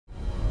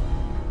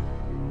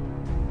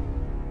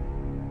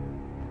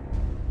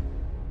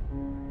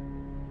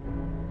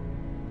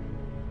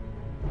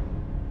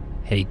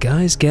Hey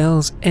guys,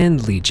 gals,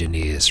 and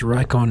Legionnaires,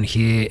 Rycon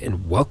here,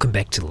 and welcome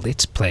back to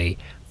Let's Play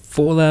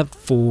Fallout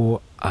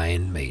 4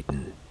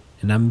 Ironmaiden.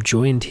 And I'm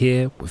joined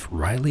here with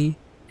Riley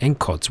and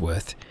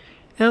Codsworth,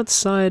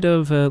 outside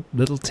of a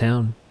little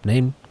town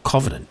named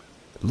Covenant.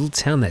 A little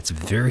town that's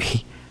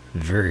very,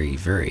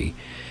 very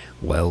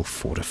well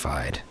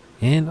fortified.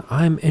 And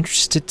I'm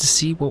interested to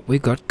see what we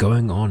got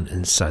going on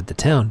inside the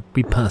town.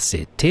 We passed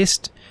their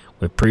test,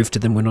 we proved to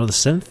them we're not a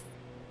synth.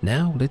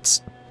 Now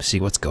let's see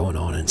what's going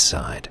on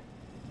inside.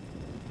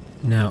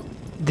 Now,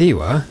 there you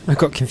are. I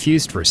got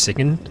confused for a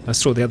second. I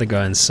saw the other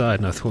guy inside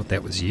and I thought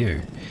that was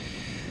you.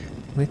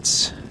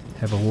 Let's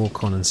have a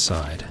walk on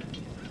inside.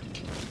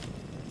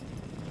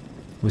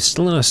 We're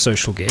still in our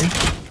social gear.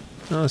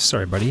 Oh,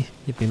 sorry buddy,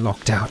 you've been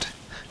locked out.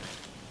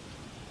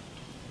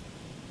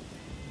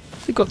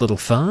 They've got little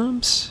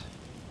farms.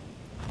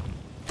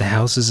 The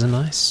houses are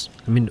nice.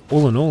 I mean,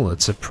 all in all,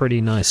 it's a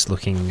pretty nice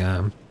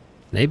looking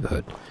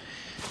neighborhood.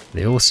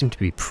 They all seem to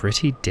be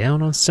pretty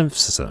down on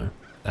synths though.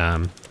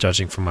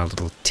 Judging from my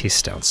little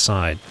test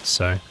outside,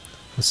 so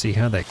we'll see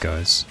how that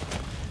goes.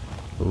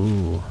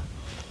 Ooh.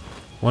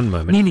 One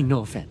moment. Meaning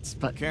no offense,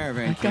 but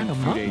Caravan I've got a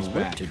few lot days of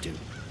work back. to do.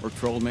 Worked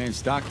for old man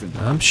Stockton.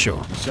 I'm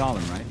sure. You saw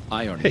him, right?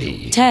 I already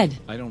Hey. Ted,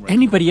 I don't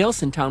anybody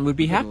else in town would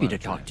be Spent a happy lot to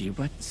of talk time. to you,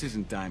 but This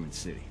isn't Diamond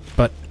City.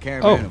 But,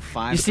 Caravan oh, of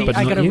five. you see, But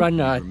I not gotta you?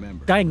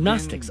 run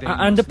diagnostics Men, they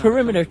on the must not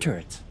perimeter come.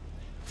 turrets.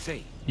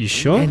 Say, you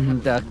sure?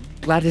 And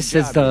Gladys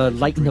says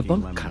light in the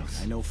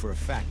bunkhouse. I know for a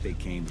fact they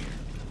came here.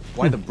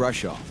 Why the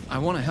brush off? I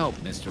want to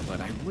help, mister, but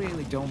I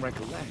really don't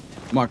recollect.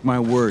 Mark my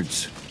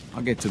words.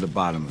 I'll get to the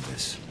bottom of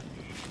this.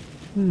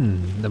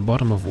 The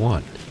bottom of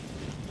what?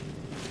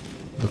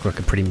 Look like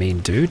a pretty mean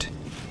dude.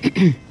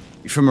 You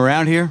from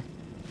around here?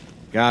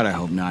 God, I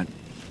hope not.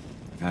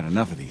 Got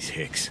enough of these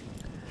hicks.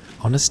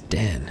 Honest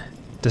Dan.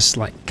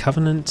 Dislike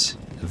Covenant,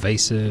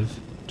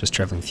 evasive, just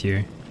traveling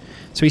through.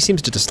 So he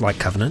seems to dislike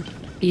Covenant.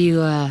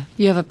 You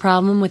have a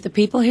problem with the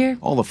people here?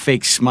 All the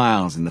fake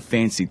smiles and the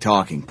fancy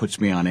talking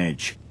puts me on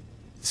edge.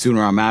 The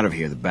sooner I'm out of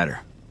here, the better.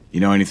 You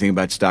know anything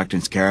about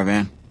Stockton's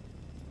caravan?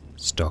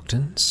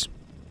 Stockton's?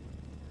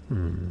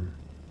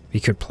 We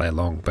could play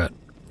along, but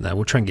no,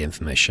 we'll try and get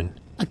information.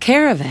 A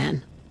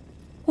caravan?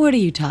 What are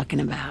you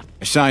talking about?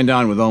 I signed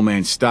on with old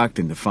man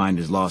Stockton to find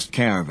his lost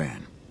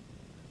caravan.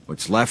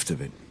 What's left of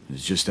it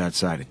is just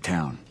outside of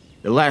town.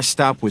 The last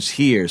stop was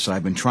here, so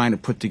I've been trying to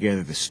put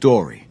together the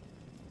story.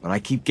 But I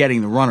keep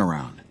getting the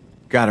runaround.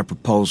 Got a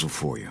proposal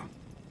for you.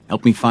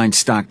 Help me find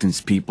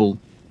Stockton's people,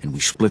 and we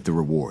split the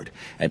reward.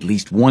 At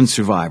least one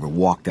survivor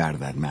walked out of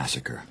that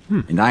massacre.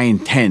 And I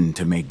intend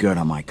to make good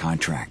on my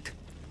contract.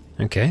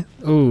 Okay.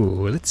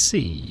 Oh, let's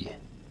see.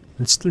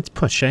 Let's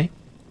push, eh?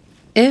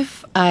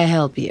 If I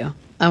help you,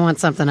 I want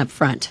something up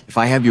front. If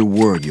I have your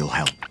word, you'll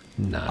help.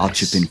 Nice. I'll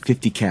chip in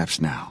 50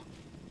 caps now.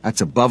 That's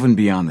above and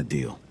beyond the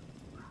deal.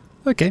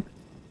 Okay.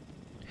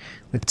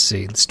 Let's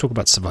see. Let's talk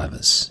about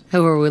survivors.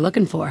 Who are we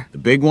looking for? The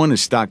big one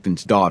is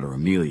Stockton's daughter,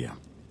 Amelia.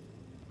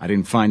 I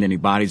didn't find any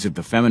bodies of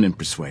the feminine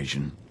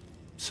persuasion,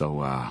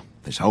 so,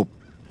 there's hope.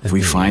 If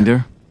we find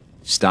her,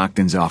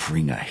 Stockton's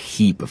offering a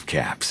heap of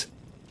caps.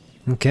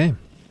 Okay.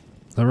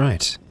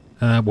 Alright.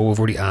 Well, we've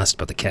already asked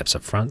about the caps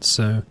up front,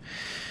 so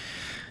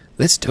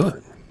let's do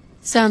it.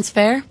 Sounds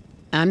fair.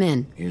 I'm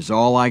in. Here's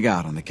all I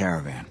got on the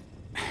caravan.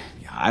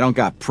 I don't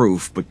got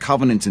proof, but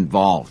Covenant's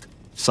involved.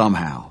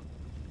 Somehow.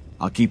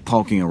 I'll keep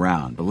poking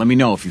around, but let me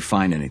know if you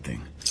find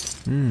anything.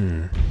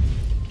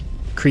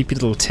 Creepy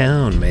little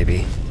town,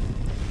 maybe.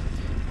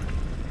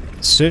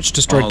 Search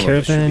destroyed All of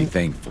us should be caravan.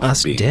 thankful for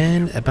Ask being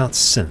Dan about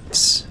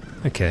synths.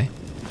 Okay.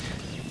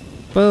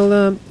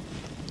 Well,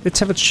 let's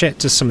have a chat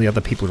to some of the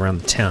other people around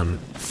the town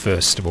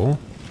first of all.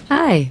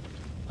 Hi.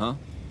 Huh?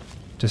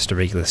 Just a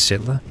regular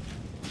settler.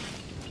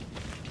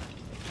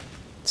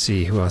 Let's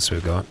see who else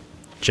we've got.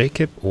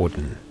 Jacob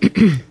Orden.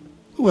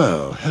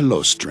 Well,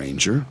 hello,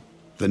 stranger.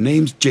 The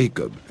name's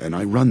Jacob, and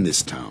I run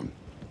this town.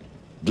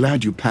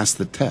 Glad you passed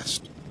the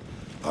test.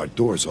 Our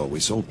door's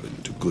always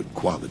open to good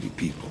quality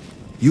people.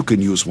 You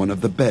can use one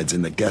of the beds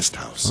in the guest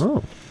house.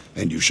 Oh,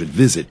 And you should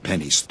visit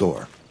Penny's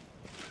store.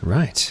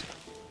 right.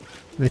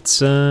 Let's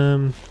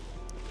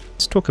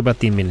talk about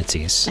the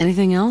amenities.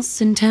 Anything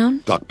else in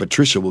town? Doc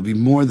Patricia will be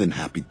more than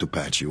happy to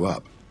patch you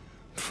up.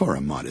 For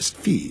a modest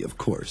fee, of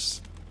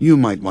course. You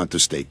might want to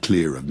stay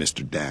clear of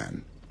Mr.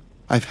 Dan.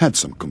 I've had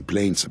some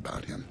complaints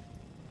about him.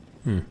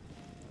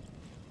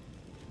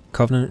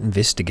 Covenant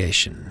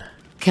investigation.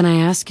 Can I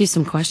ask you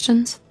some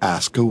questions?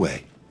 Ask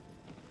away.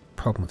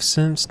 Problem of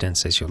Sims. Dan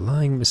says you're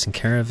lying. Missing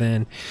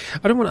caravan.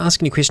 I don't want to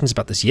ask any questions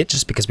about this yet,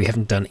 just because we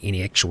haven't done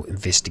any actual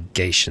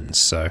investigations.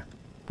 So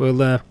we'll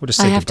just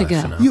say I have to goodbye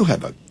go. for now. You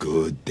have a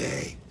good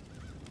day.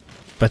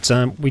 But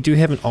we do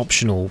have an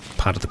optional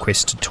part of the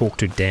quest to talk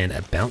to Dan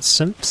about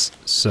simps.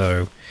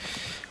 So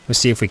we'll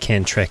see if we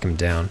can track him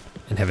down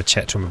and have a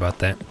chat to him about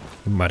that.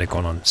 He might have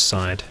gone on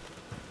side.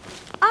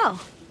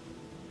 Oh.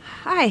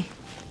 Hi.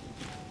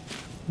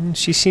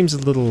 She seems a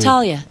little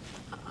Talia.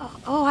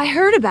 Oh, I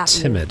heard about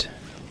you. timid.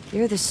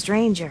 You're the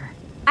stranger.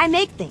 I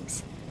make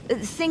things.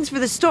 Things for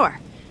the store.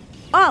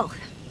 Oh,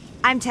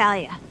 I'm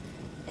Talia.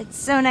 It's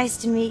so nice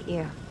to meet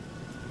you.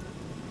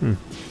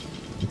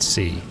 Let's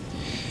see.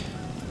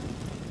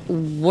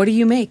 What do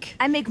you make?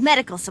 I make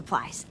medical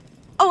supplies.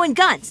 Oh, and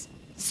guns,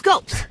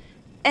 scopes,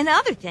 and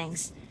other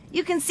things.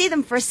 You can see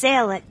them for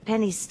sale at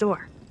Penny's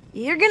store.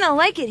 You're gonna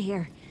like it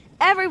here.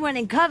 Everyone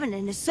in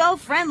Covenant is so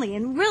friendly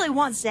and really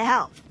wants to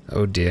help.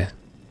 Oh dear.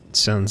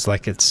 Sounds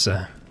like it's,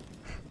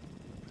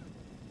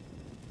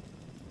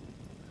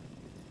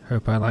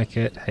 hope I like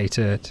it, hate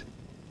it,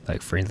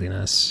 like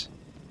friendliness.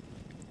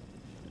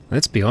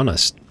 Let's be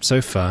honest, so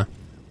far.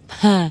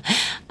 I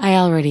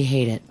already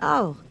hate it.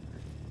 Oh,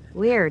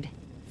 weird.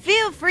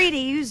 Feel free to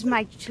use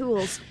my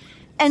tools.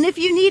 And if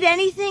you need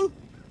anything,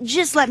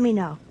 just let me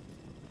know.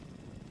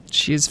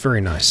 She is very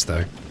nice,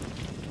 though.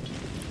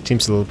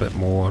 Seems a little bit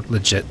more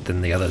legit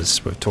than the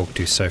others we've talked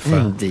to so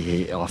far.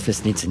 The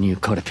office needs a new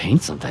coat of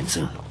paint sometime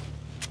soon.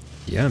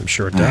 Yeah, I'm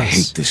sure it does. I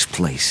hate this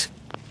place.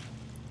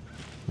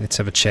 Let's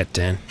have a chat,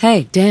 Dan.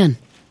 Hey, Dan.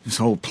 This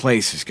whole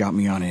place has got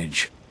me on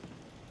edge.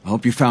 I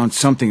hope you found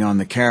something on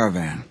the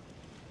caravan.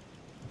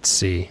 Let's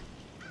see.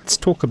 Let's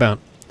talk about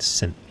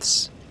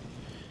synths.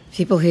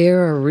 People here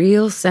are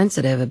real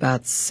sensitive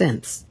about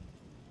synths.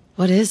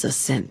 What is a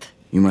synth?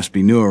 You must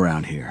be new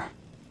around here.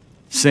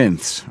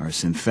 Synths are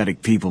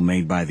synthetic people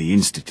made by the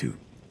Institute.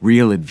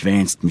 Real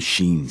advanced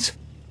machines.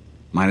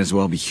 Might as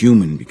well be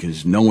human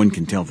because no one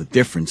can tell the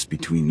difference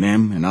between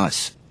them and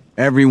us.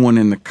 Everyone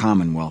in the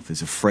Commonwealth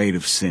is afraid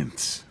of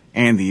synths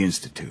and the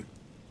Institute.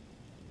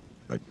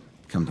 But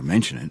come to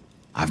mention it,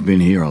 I've been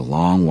here a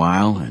long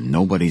while and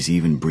nobody's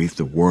even breathed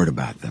a word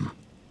about them.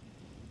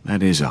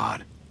 That is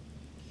odd.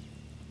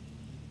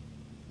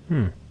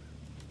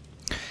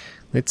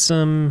 Let's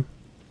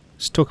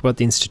talk about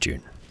the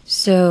Institute.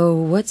 So,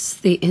 what's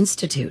the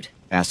Institute?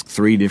 Ask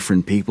 3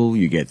 different people,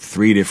 you get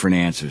 3 different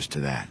answers to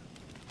that.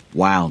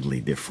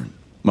 Wildly different.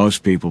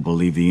 Most people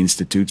believe the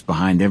Institute's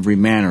behind every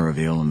manner of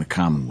ill in the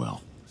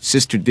Commonwealth.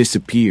 Sister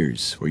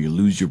disappears, or you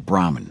lose your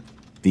Brahmin.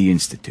 The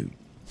Institute.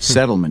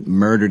 Settlement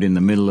murdered in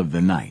the middle of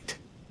the night.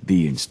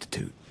 The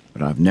Institute.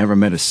 But I've never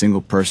met a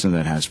single person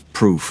that has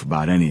proof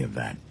about any of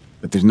that.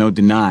 But there's no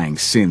denying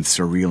synths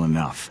are real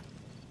enough.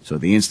 So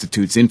the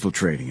Institute's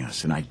infiltrating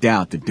us, and I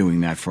doubt they're doing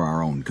that for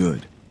our own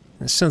good.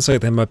 It sounds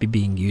like they might be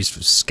being used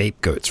as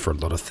scapegoats for a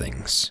lot of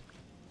things.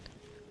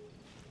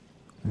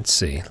 Let's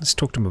see. Let's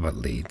talk to them about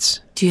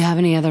leads. Do you have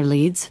any other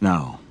leads?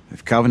 No.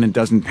 If Covenant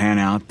doesn't pan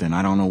out, then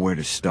I don't know where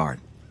to start.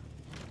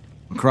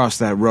 I'll cross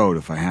that road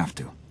if I have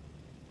to.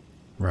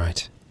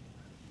 Right.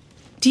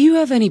 Do you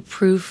have any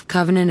proof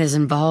Covenant is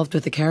involved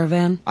with the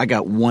caravan? I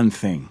got one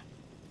thing.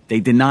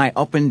 They deny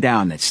up and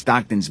down that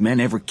Stockton's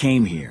men ever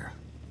came here.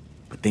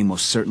 But they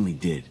most certainly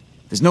did.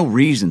 There's no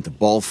reason to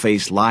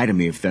bald-faced lie to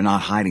me if they're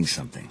not hiding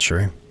something.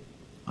 True.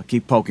 I'll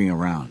keep poking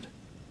around.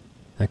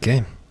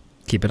 Okay.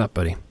 Keep it up,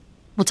 buddy.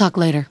 We'll talk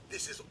later.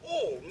 This is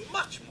all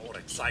much more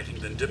exciting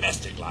than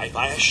domestic life,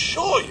 I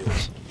assure you.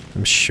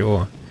 I'm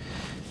sure.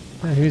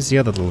 Who's the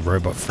other little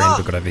robot friend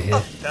we've got over here?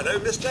 Hello,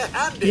 Mr.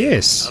 Handy.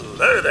 Yes.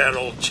 Hello there,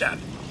 old chap.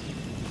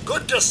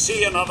 Good to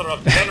see another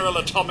of General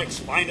Atomic's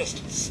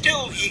finest,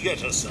 still eager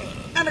to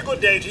serve. And a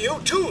good day to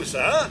you too,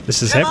 sir.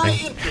 This is Can happening.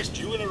 I interest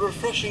you in a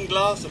refreshing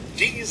glass of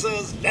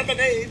Deezer's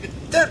lemonade?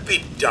 Don't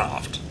be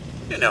daft.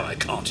 You know I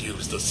can't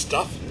use the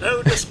stuff.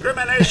 No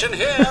discrimination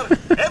here.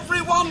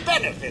 Everyone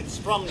benefits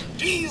from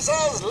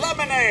Deezer's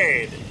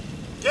lemonade.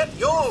 Get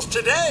yours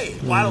today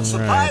while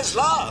supplies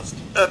last.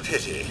 A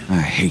pity.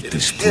 I hate It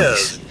this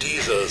appears place.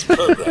 Deezer's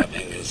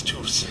programming is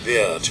too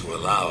severe to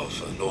allow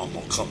for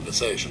normal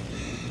conversation.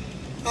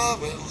 Ah,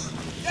 well.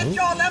 Get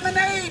your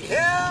lemonade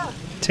here!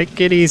 Take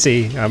it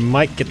easy. I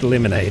might get the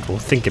lemonade. We'll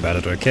think about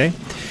it, okay?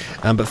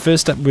 But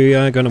first up, we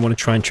are going to want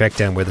to try and track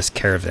down where this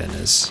caravan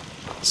is.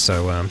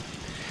 So,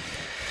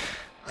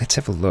 let's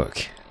have a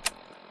look.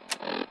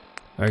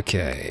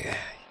 Okay.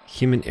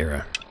 Human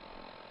error.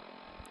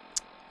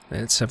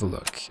 Let's have a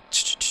look.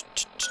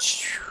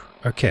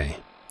 Okay.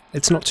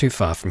 It's not too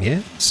far from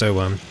here, so,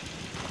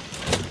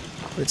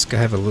 let's go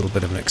have a little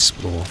bit of an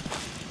explore.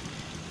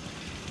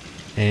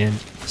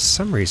 And for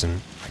some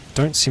reason, I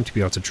don't seem to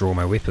be able to draw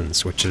my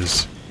weapons, which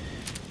is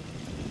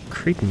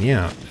creeping me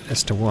out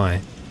as to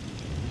why.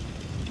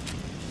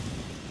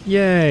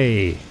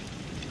 Yay!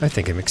 I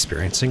think I'm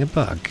experiencing a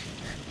bug.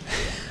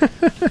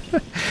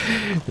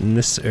 And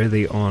this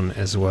early on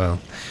as well.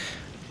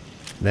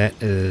 That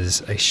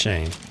is a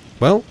shame.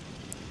 Well,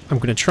 I'm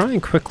going to try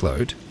and quick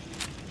load.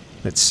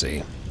 Let's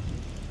see.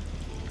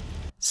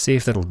 See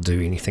if that'll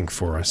do anything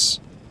for us.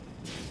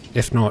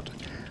 If not,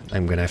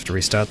 I'm going to have to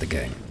restart the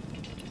game.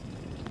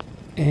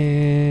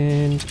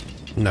 And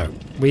no,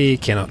 we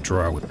cannot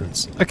draw our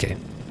weapons. Okay,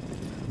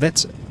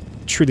 that's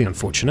truly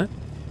unfortunate.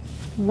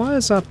 Why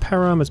is our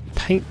Parama's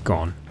paint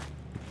gone?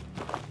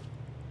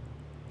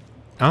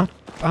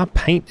 Our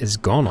paint is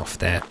gone off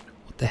that.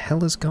 What the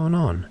hell is going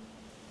on?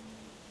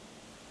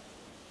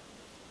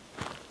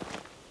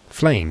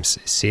 Flames.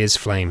 It says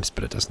flames,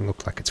 but it doesn't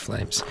look like it's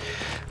flames.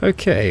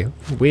 Okay,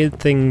 weird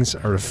things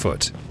are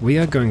afoot. We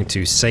are going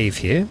to save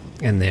here,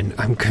 and then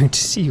I'm going to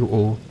see you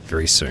all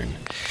very soon.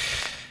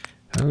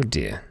 Oh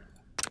dear.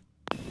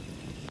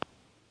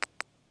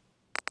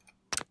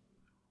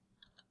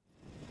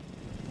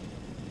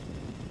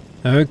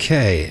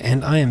 Okay,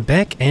 and I am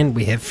back, and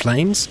we have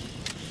flames,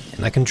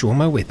 and I can draw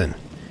my weapon.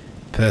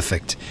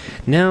 Perfect.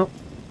 Now,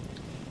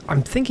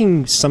 I'm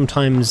thinking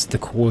sometimes the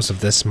cause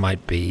of this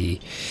might be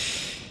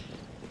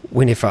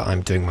whenever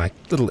I'm doing my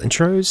little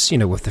intros, you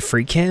know, with the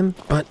free cam,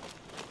 but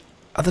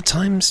other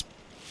times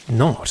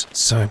not.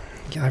 So,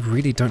 yeah, I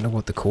really don't know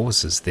what the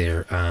cause is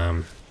there.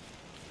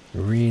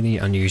 Really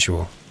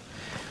unusual.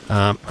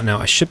 Now,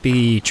 I should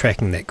be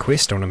tracking that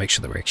quest. I want to make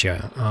sure that we actually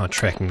are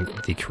tracking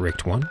the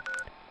correct one.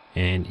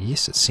 And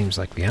yes, it seems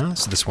like we are.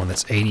 So this one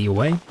that's 80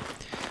 away,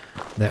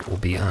 that will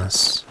be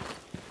us.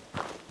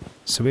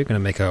 So we're going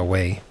to make our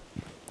way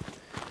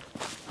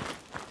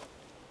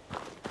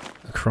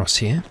across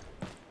here.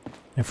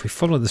 If we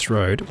follow this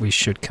road, we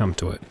should come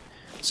to it.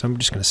 So I'm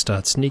just going to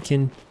start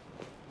sneaking.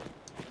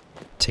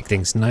 Take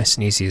things nice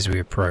and easy as we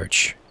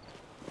approach.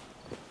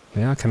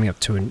 We are coming up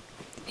to an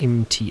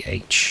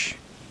MTH.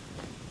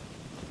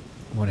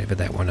 Whatever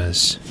that one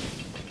is.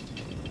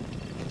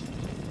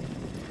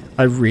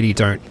 I really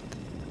don't...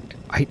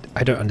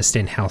 I don't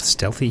understand how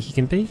stealthy he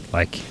can be.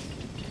 Like,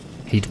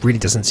 he really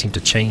doesn't seem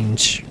to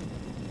change.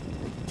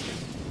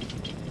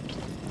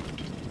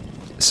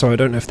 So I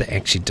don't know if that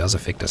actually does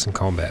affect us in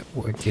combat.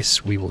 Well, I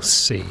guess we will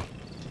see.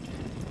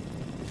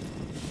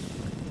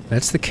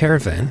 That's the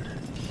caravan.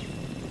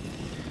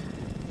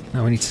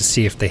 Now we need to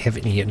see if they have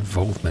any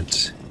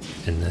involvement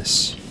in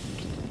this.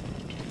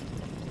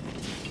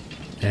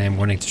 And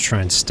wanting to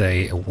try and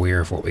stay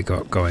aware of what we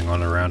got going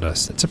on around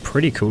us. It's a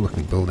pretty cool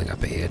looking building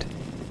up ahead.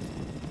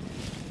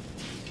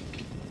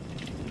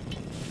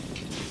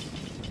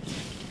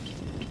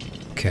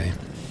 Okay.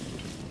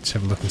 Let's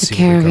have a look and see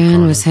what we got going on. The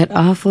caravan was hit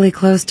awfully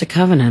close to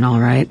Covenant,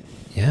 alright.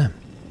 Yeah,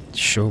 it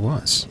sure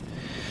was.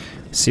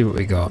 Let's see what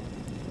we got.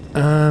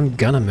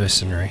 Gunner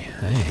mercenary.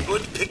 Hey.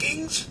 Good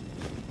pickings?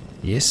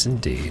 Yes,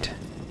 indeed.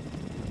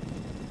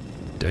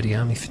 Dirty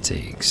army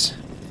fatigues.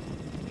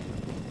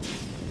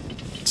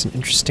 It's an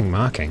interesting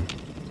marking.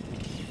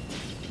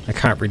 I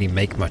can't really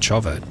make much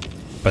of it,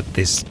 but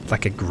there's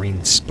like a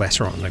green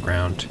splatter on the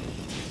ground.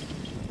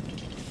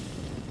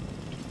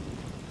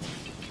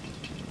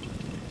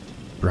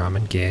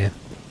 Brahmin gear.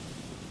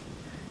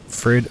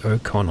 Fred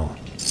O'Connell.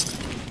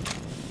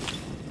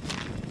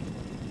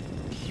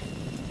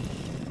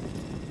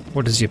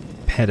 What does your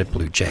padded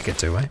blue jacket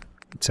do, eh?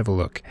 Let's have a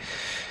look.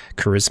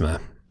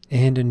 Charisma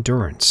and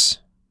endurance.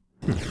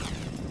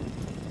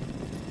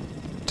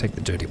 Take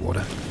the dirty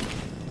water.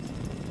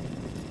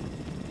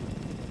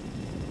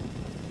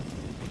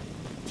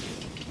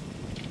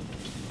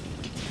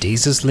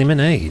 Deezer's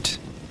Lemonade.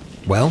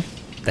 Well,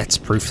 that's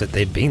proof that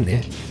they'd been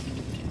there.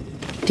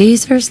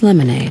 Deezer's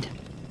Lemonade.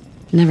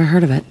 Never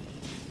heard of it.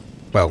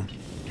 Well,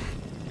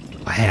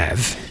 I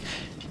have,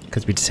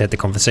 because we just had the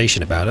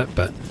conversation about it,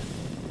 but...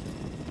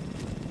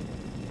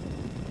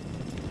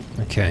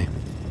 Okay.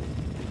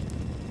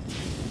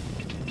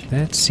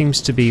 That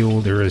seems to be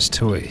all there is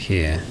to it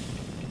here.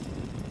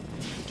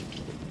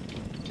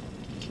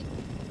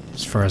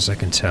 As far as I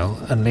can tell,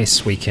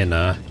 unless we can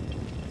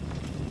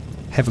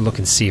have a look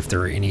and see if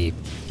there are any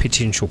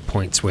potential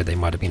points where they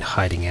might have been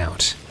hiding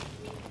out.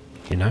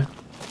 You know?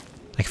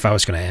 Like if I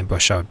was going to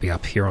ambush, I would be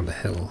up here on the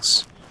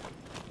hills.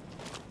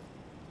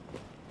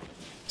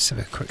 Let's have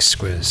a quick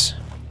squiz.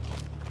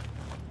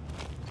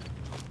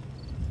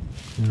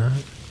 No.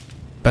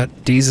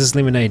 But Deezer's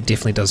Lemonade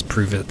definitely does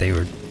prove that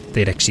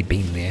they'd actually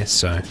been there,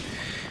 so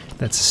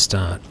that's a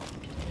start.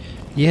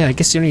 Yeah, I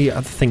guess the only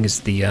other thing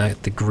is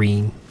the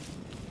green.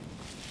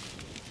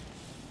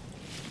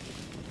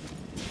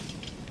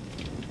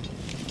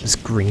 This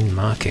green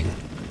marking.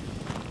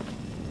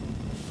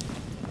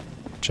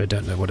 Which I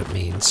don't know what it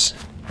means.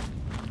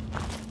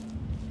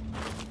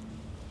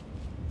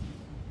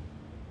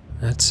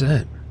 That's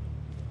it.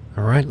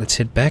 Alright, let's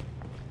head back.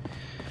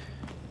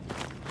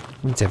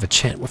 Need to have a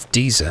chat with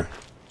Deezer.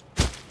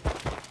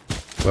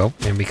 Well,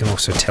 and we can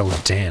also tell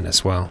Dan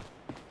as well.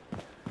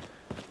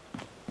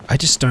 I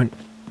just don't...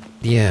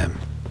 Yeah.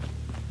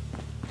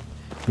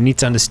 We need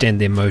to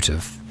understand their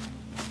motive.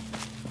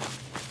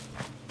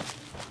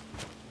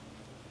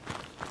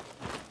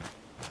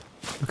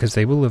 Because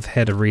they will have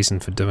had a reason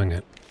for doing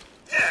it.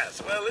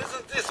 Yes, well,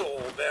 isn't this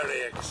all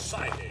very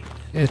exciting?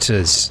 It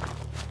is.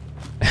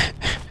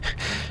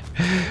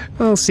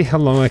 I'll see how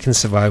long I can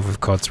survive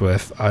with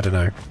Codsworth. I don't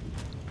know.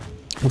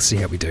 We'll see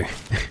how we do.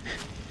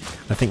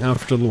 I think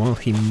after a little while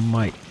he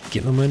might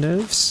get on my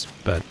nerves,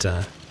 but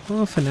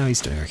well, for now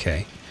he's doing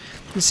okay.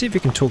 Let's see if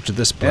we can talk to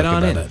this bloke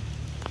about it.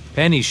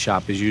 Penny's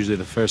shop is usually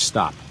the first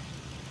stop.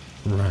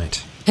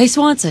 Right. Hey,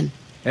 Swanson.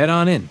 Head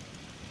on in.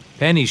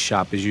 Penny's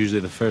shop is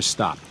usually the first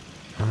stop.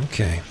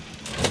 Okay.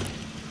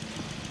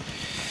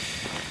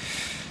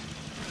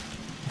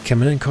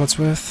 Coming in,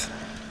 Codsworth?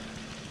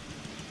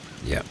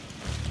 Yep.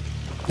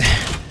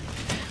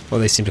 Well,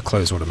 they seem to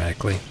close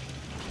automatically.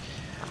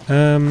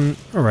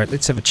 Alright,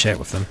 let's have a chat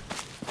with them.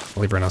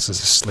 While everyone else is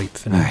asleep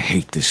for now. I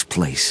hate this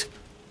place.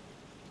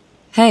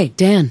 Hey,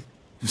 Dan.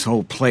 This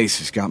whole place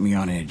has got me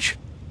on edge.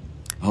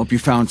 I hope you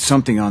found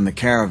something on the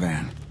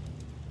caravan.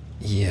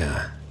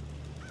 Yeah.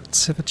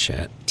 Let's have a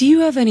chat. Do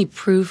you have any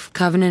proof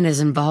Covenant is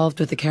involved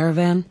with the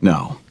caravan?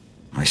 No,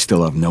 I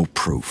still have no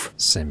proof.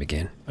 Same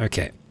again.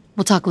 Okay.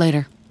 We'll talk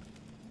later.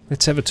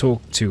 Let's have a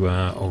talk to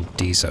old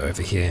Deezer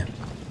over here.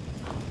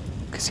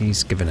 Because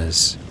he's given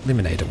his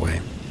lemonade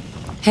away.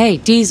 Hey,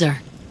 Deezer.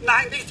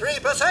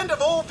 93%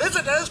 of all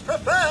visitors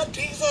prefer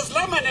Teaser's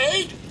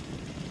lemonade.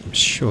 I'm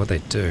sure they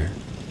do.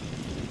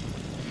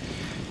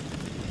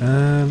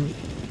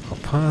 I'll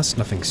pass.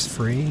 Nothing's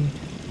free.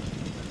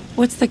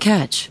 What's the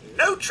catch?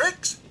 No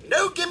tricks,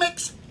 no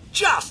gimmicks,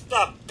 just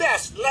the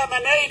best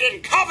lemonade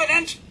in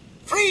Covenant.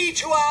 Free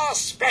to our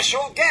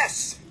special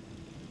guests.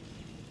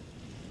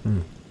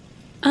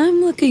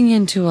 I'm looking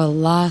into a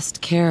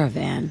lost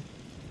caravan.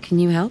 Can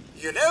you help?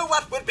 You know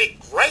what would be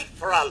great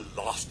for a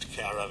lost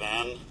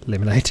caravan?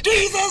 Lemonade.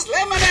 Teaser's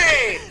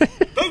lemonade!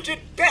 Voted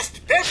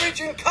best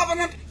beverage in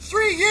Covenant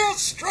 3 years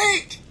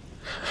straight!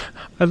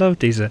 I love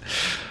Deezer.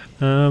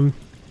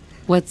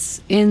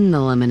 What's in the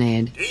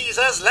lemonade?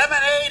 Teaser's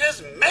lemonade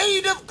is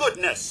made of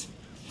goodness.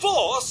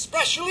 4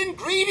 special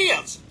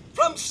ingredients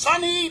from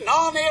sunny,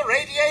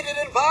 non-irradiated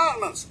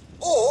environments,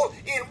 all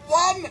in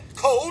 1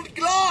 cold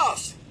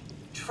glass.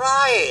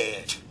 Try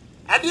it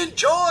and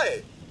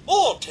enjoy,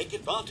 or take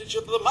advantage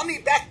of the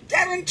money-back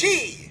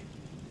guarantee.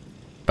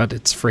 But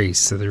it's free,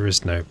 so there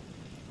is no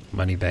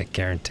money-back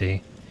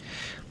guarantee.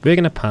 We're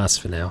going to pass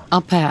for now.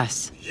 I'll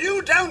pass.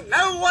 You don't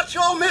know what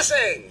you're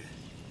missing.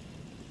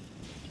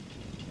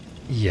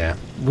 Yeah,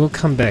 we'll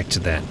come back to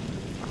that.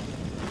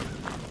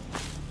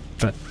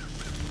 But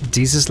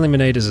Deezer's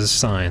lemonade is a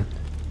sign,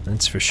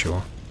 that's for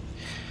sure.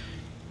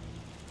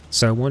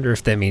 So I wonder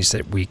if that means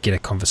that we get a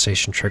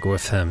conversation trigger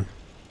with him.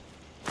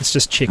 Let's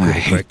just check I really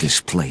hate quick.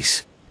 this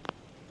place.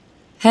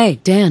 Hey,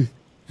 Dan.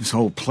 This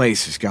whole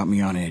place has got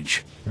me on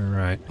edge.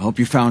 Alright. I hope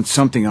you found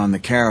something on the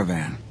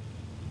caravan.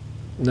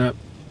 No,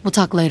 We'll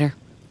talk later.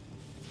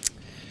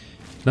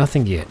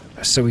 nothing yet.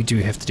 So we do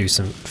have to do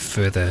some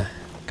further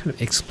kind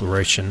of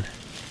exploration.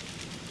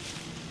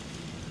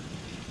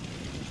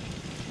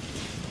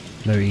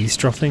 No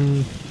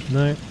eavesdropping?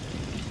 No?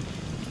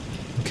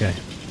 Okay.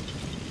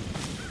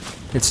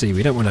 Let's see,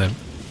 we don't want to...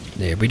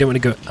 Yeah, we don't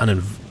want to go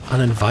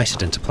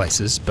uninvited into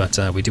places, but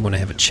we do want to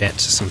have a chat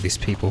to some of these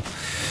people.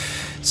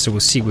 So we'll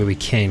see where we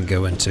can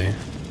go into.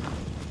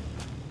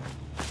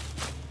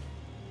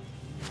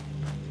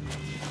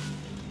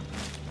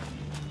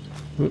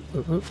 Oop,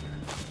 oop, oop.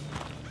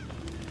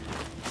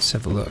 Let's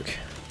have a look.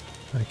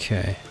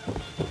 Okay.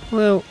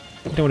 Well,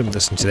 you don't want to be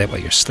listening to that while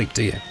you're asleep,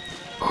 do you?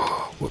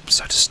 Oh, whoops,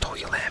 I just stole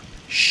your lamp.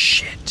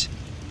 Shit.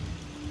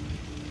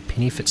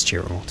 Penny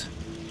Fitzgerald.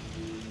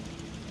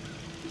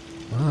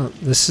 Well,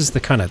 this is the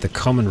kind of the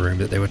common room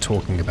that they were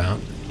talking about,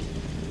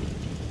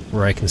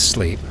 where I can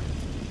sleep.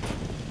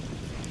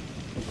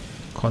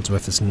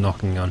 Codsworth is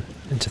knocking on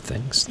into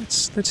things.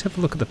 Let's have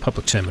a look at the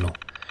public terminal.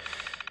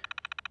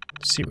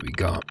 See what we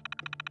got.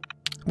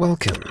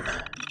 Welcome.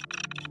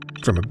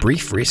 From a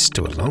brief rest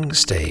to a long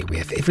stay, we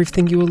have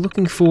everything you are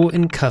looking for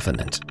in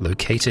Covenant.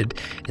 Located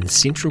in the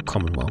Central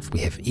Commonwealth, we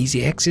have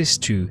easy access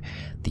to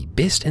the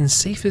best and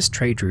safest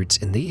trade routes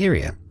in the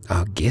area.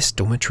 Our guest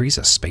dormitories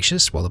are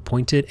spacious, well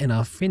appointed, and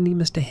our friendly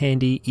Mr.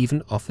 Handy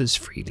even offers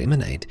free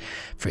lemonade.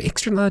 For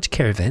extra large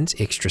caravans,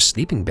 extra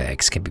sleeping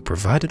bags can be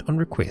provided on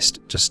request.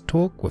 Just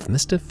talk with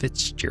Mr.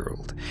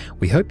 Fitzgerald.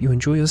 We hope you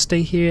enjoy your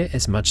stay here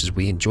as much as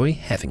we enjoy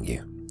having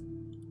you.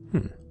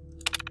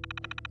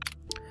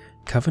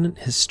 Covenant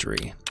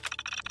history.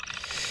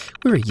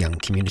 We're a young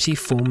community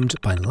formed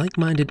by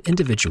like-minded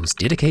individuals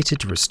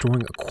dedicated to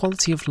restoring a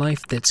quality of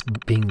life that's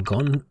been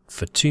gone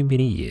for too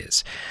many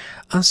years.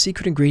 Our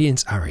secret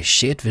ingredients are a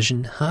shared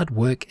vision, hard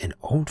work, and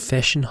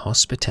old-fashioned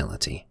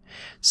hospitality.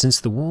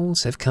 Since the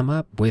walls have come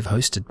up, we've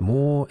hosted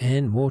more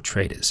and more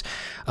traders.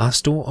 Our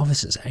store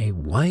offers a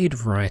wide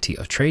variety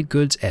of trade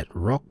goods at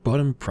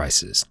rock-bottom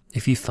prices.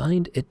 If you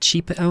find it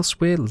cheaper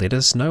elsewhere, let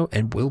us know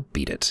and we'll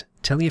beat it.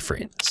 Tell your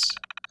friends.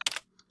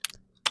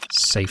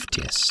 Safe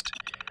test.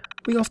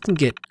 We often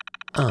get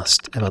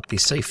asked about the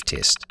safe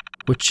test,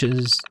 which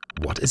is,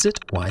 what is it?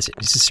 Why is it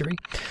necessary?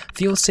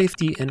 For your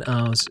safety and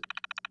ours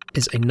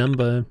is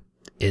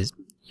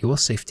your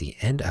safety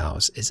and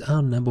ours is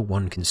our number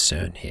one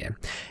concern here,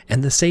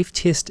 and the safe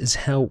test is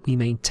how we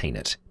maintain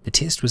it. The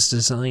test was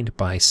designed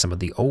by some of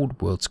the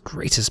old world's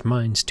greatest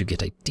minds to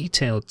get a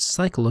detailed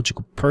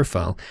psychological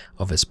profile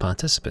of its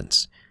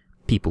participants.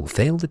 People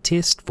fail the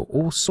test for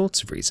all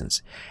sorts of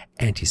reasons: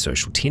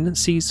 antisocial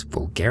tendencies,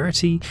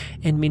 vulgarity,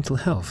 and mental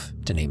health,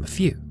 to name a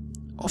few.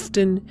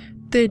 Often,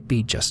 they'd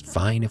be just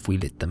fine if we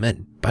let them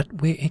in,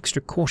 but we're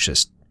extra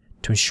cautious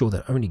to ensure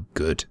that only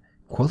good,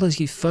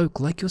 quality folk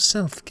like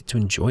yourself get to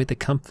enjoy the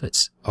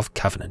comforts of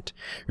Covenant.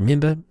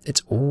 Remember,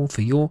 it's all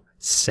for your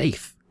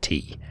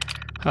safety.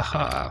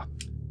 Haha.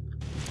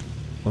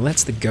 Well,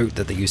 that's the goat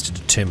that they used to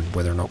determine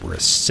whether or not we're a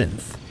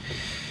synth.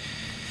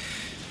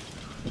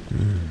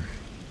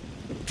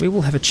 We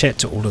will have a chat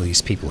to all of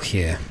these people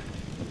here.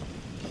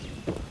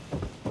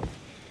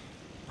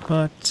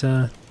 But,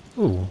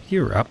 ooh,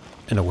 you're up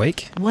and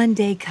awake. One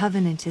day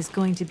Covenant is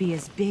going to be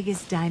as big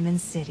as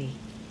Diamond City.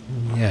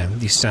 Yeah,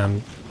 you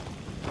sound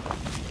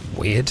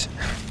Weird.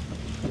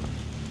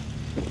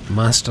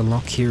 Master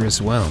lock here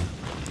as well.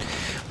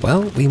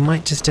 Well, we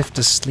might just have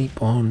to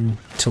sleep on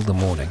till the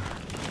morning.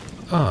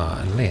 Ah,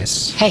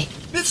 unless... Hey,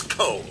 Miss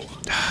Cole.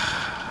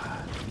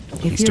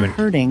 If you're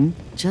hurting,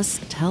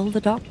 just tell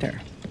the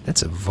doctor.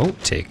 That's a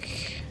vault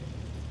tick.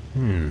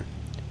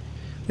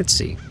 Let's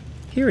see.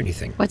 Hear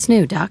anything? what's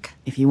new, Doc?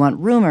 If you want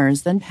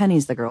rumors, then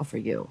Penny's the girl for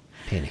you.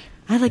 Penny.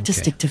 I like to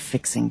Okay. stick to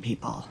fixing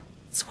people.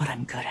 It's what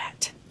I'm good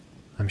at.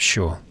 I'm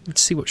sure.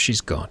 Let's see what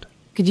she's got.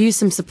 Could use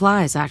some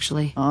supplies,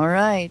 actually. All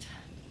right,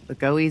 but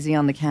go easy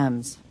on the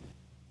chems.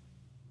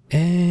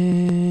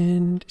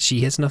 And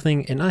she has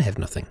nothing, and I have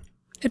nothing.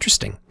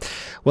 Interesting.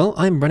 Well,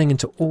 I'm running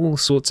into all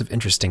sorts of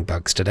interesting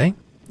bugs today.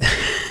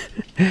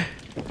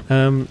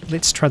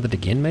 Let's try that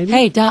again, maybe?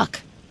 Hey,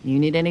 Doc. You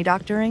need any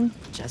doctoring?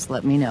 Just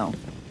let me know.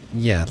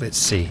 Yeah, let's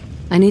see.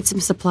 I need some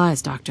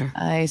supplies, Doctor.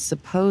 I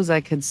suppose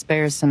I could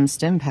spare some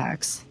stim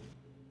packs.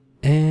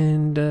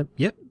 And,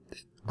 yep.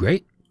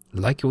 Great.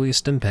 Like all your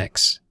stim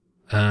packs.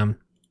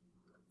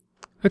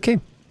 Okay.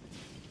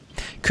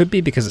 Could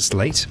be because it's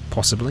late,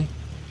 possibly.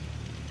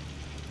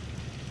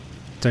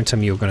 Don't tell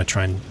me you're going to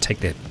try and take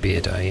that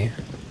beard, are you?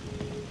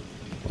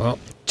 Well,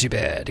 too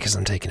bad, because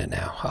I'm taking it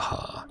now.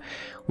 Haha.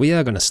 We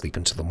are going to sleep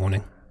until the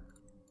morning.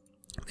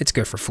 Let's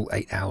go for a full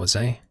 8 hours,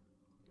 eh?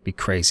 Be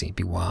crazy,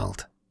 be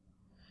wild.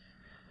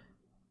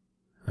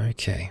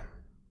 Okay.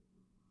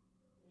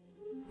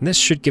 And this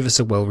should give us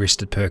a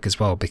well-rested perk as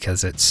well,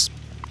 because it's...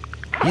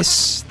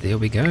 Yes, there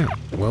we go.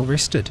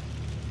 Well-rested.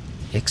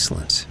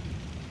 Excellent.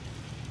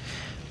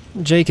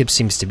 Jacob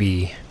seems to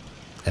be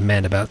a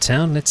man about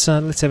town. Let's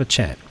have a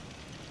chat.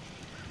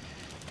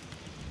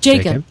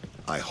 Jacob.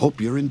 I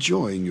hope you're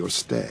enjoying your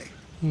stay.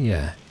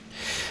 Yeah.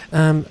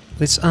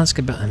 Let's ask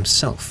about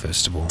himself,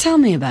 first of all. Tell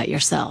me about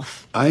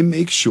yourself. I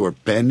make sure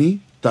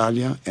Penny,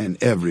 Talia,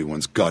 and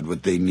everyone's got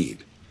what they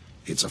need.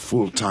 It's a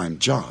full-time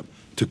job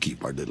to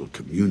keep our little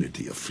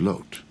community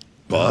afloat.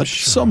 But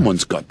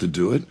someone's got to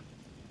do it.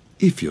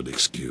 If you'll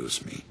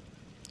excuse me.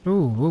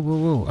 Ooh, whoa, whoa,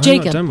 whoa. I'm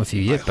Jacob. not done with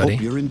you yet, I buddy.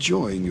 hope you're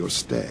enjoying your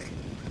stay.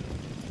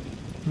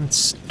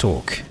 Let's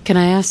talk. Can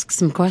I ask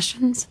some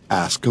questions?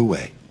 Ask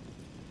away.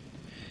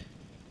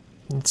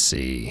 Let's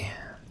see.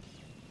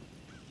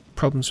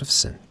 Problems with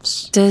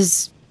synths.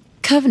 Does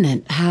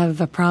Covenant have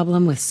a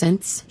problem with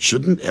synths?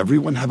 Shouldn't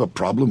everyone have a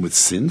problem with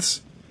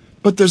synths?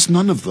 But there's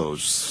none of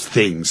those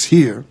things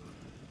here.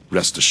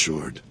 Rest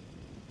assured.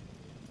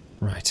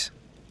 Right.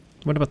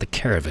 What about the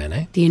caravan,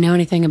 eh? Do you know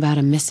anything about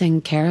a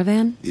missing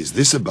caravan? Is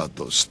this about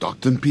those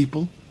Stockton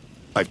people?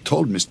 I've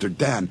told Mr.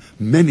 Dan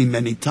many,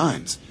 many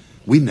times.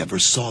 We never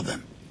saw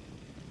them.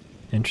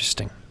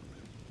 Interesting.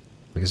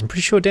 Because I'm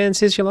pretty sure Dan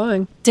says you're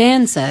lying.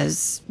 Dan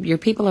says your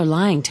people are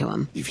lying to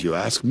him. If you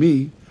ask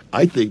me,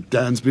 I think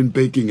Dan's been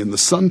baking in the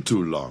sun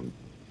too long.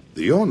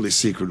 The only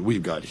secret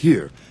we've got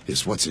here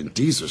is what's in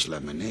Deezer's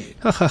lemonade.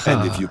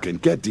 And if you can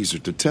get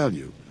Deezer to tell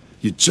you,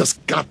 you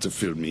just got to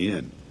fill me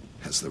in.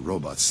 As the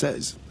robot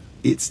says,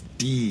 it's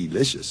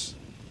delicious.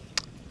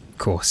 Of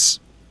course.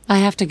 I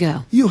have to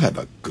go. You have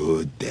a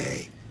good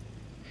day.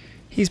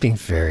 He's been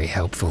very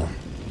helpful.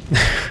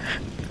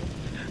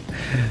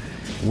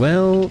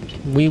 Well,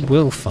 we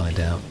will find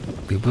out.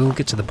 We will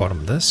get to the bottom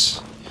of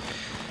this.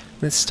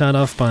 Let's start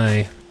off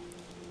by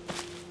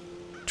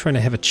trying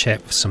to have a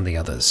chat with some of the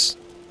others.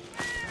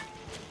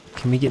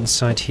 Can we get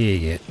inside here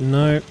yet?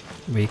 No,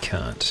 we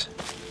can't.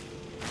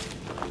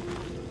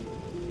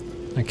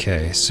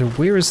 Okay, so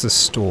where is the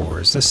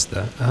store? Is this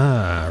the...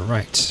 Ah,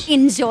 right.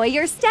 Enjoy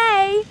your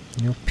stay.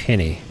 Your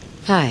Penny.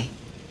 Hi.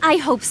 I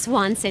hope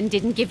Swanson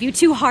didn't give you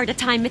too hard a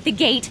time at the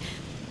gate.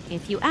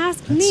 If you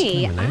ask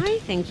me, lemonade. I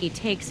think he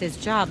takes his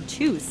job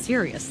too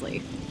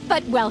seriously.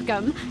 But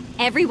welcome.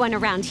 Everyone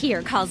around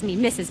here calls me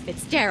Mrs.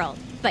 Fitzgerald,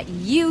 but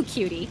you,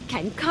 cutie,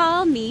 can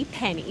call me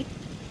Penny.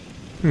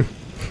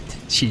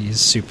 She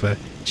is super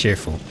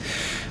cheerful.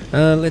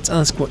 Let's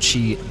ask what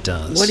she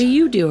does. What do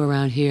you do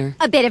around here?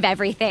 A bit of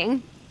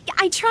everything.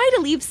 I try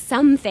to leave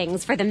some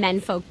things for the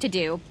menfolk to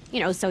do,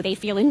 so they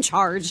feel in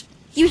charge.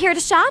 You here to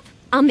shop?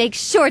 I'll make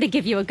sure to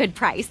give you a good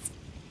price.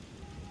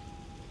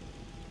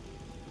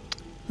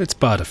 Let's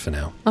barter for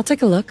now. I'll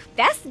take a look.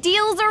 Best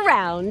deals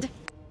around.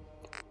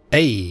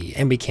 Hey,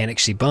 and we can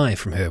actually buy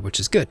from her, which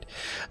is good.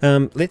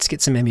 Let's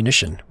get some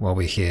ammunition while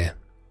we're here.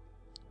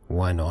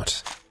 Why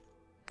not?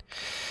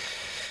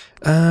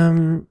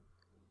 Do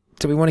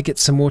we want to get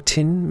some more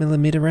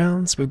 10mm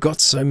rounds? We've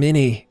got so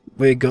many.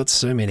 We've got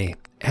so many.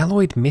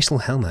 Alloyed metal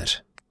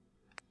helmet.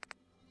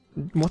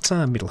 What's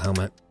our metal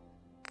helmet?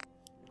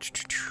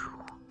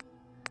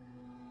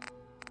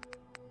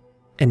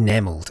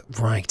 Enameled.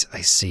 Right,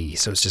 I see.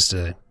 So it's just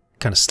a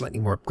kind of slightly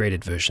more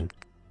upgraded version.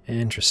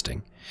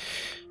 Interesting.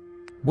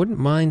 Wouldn't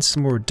mind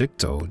some more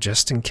Dictol,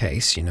 just in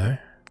case,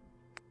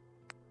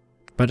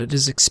 But it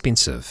is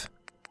expensive.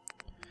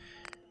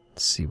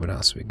 Let's see what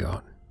else we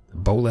got. A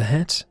bowler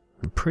hat?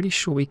 I'm pretty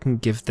sure we can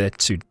give that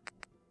to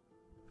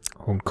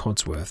old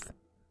Codsworth.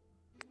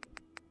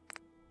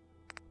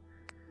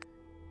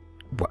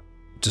 What?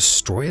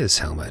 Destroyer's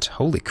helmet?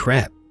 Holy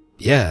crap.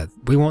 Yeah,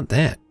 we want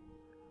that.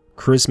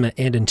 Charisma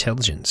and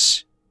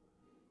intelligence.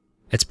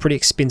 It's pretty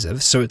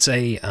expensive, so it's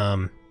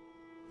a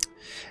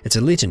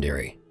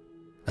legendary.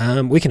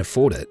 We can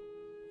afford it.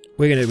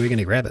 We're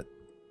gonna grab it,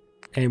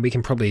 and we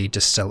can probably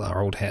just sell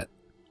our old hat.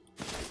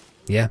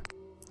 Yeah,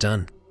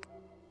 done.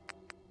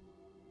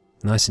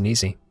 Nice and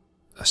easy.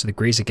 Oh, so the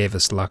greaser gave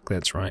us luck.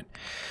 That's right.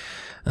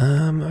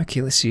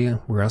 Okay, let's see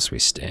where else we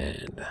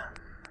stand.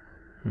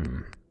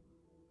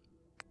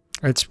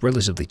 It's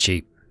relatively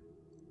cheap.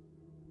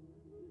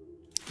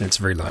 And it's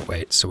very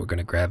lightweight, so we're going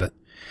to grab it.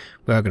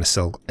 We are going to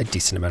sell a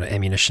decent amount of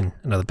ammunition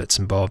and other bits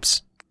and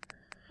bobs.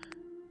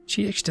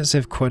 She actually does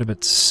have quite a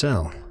bit to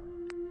sell.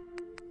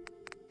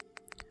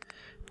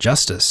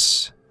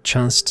 Justice.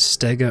 Chance to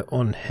stagger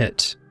on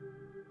hit.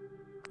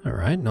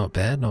 Alright, not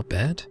bad, not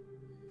bad.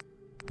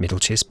 Metal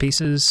chest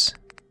pieces.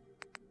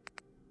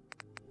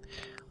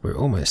 We're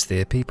almost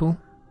there, people.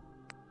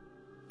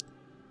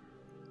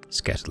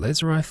 Scattered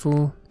laser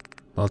rifle.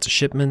 Lots of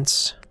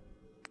shipments.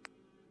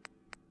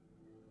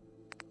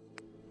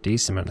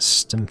 Decent amount of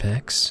stim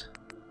packs.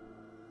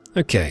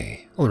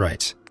 Okay,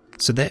 alright.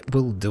 So that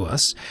will do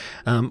us.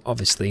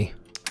 Obviously,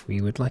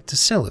 we would like to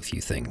sell a few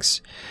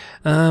things.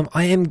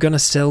 I am gonna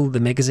sell the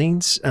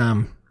magazines.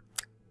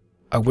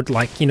 I would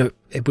like, you know,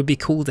 it would be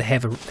cool to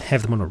have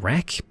them on a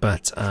rack,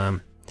 but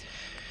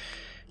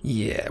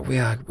yeah,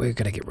 we're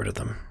gonna get rid of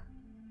them.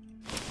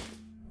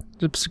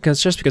 Just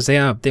because they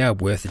are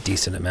worth a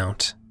decent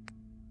amount.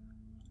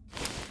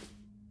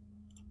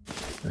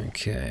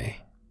 Okay.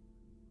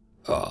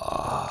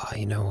 Oh,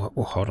 you know what?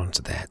 We'll hold on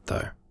to that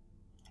though.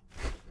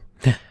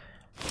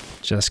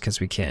 Just because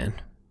we can.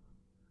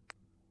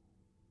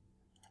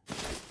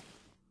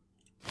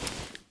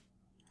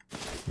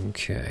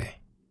 Okay.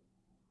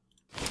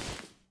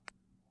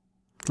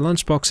 The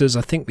lunchboxes,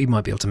 I think we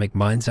might be able to make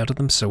mines out of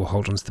them, so we'll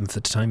hold on to them for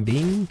the time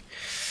being.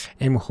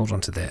 And we'll hold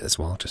on to that as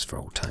well, just for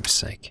old time's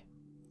sake.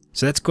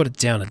 So that's got it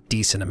down a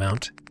decent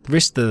amount. The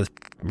rest of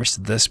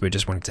this we're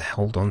just wanting to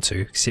hold on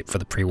to, except for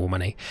the pre-war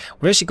money.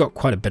 We've actually got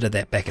quite a bit of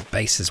that back at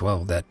base as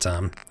well that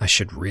I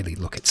should really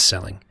look at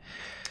selling.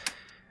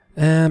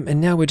 And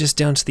now we're just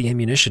down to the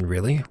ammunition,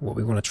 really, what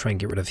we want to try and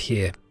get rid of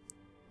here.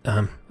 I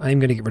am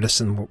going to get rid of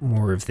some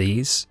more of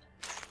these.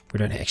 We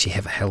don't actually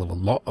have a hell of a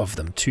lot of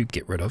them to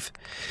get rid of.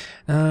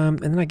 And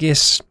then I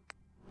guess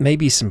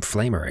maybe some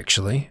flamer,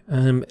 actually.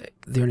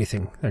 The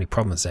only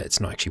problem is that it's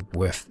not actually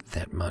worth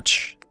that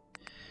much.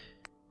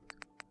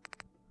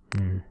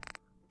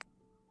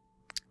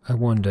 I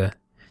wonder.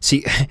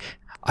 See,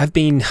 I've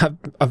been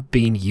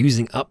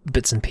using up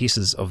bits and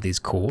pieces of these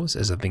cores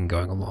as I've been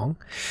going along.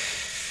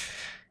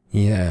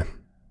 Yeah,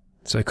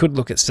 so I could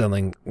look at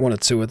selling one or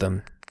two of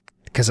them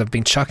because I've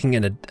been chucking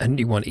in a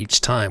new one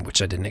each time,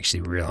 which I didn't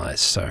actually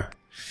realize. So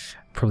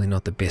probably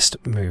not the best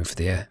move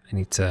there. I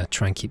need to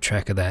try and keep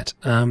track of that.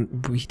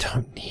 We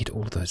don't need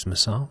all of those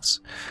missiles.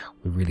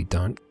 We really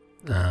don't.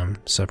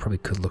 So I probably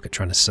could look at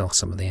trying to sell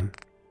some of them.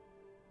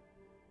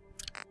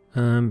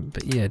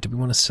 But yeah, do we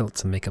want to sell it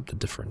to make up the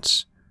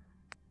difference?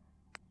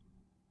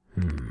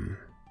 We'll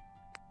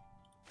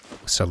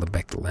sell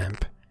back the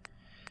lamp.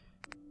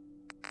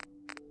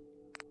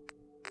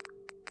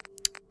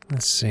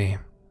 Let's see.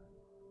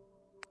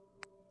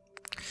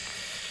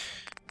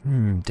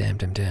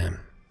 Damn.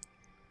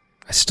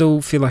 I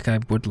still feel like I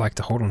would like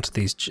to hold on to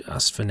these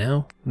just for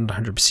now.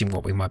 Not 100%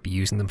 what we might be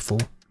using them for.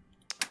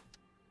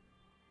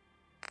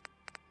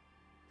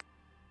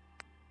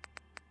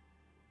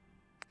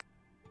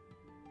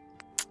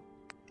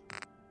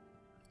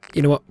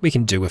 You know what? We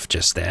can do with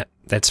just that.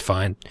 That's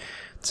fine.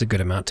 It's a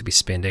good amount to be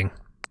spending.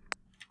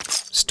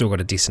 Still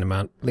got a decent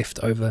amount left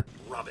over.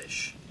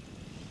 Rubbish.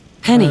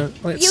 Penny,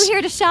 you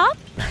here to shop?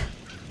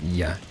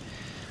 Yeah.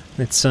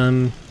 Let's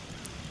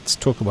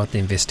talk about the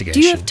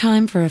investigation. do you have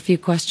time for a few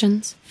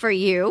questions? For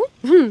you?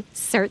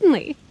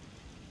 Certainly.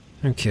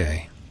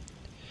 Okay.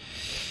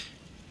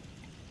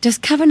 Does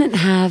Covenant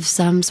have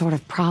some sort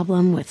of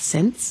problem with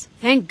synths?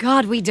 Thank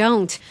God we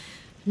don't.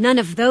 None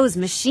of those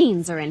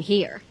machines are in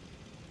here.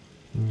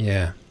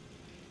 Yeah.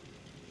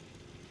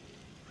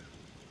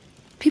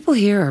 People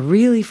here are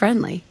really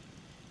friendly.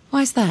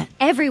 Why's that?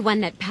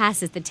 Everyone that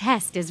passes the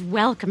test is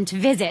welcome to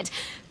visit,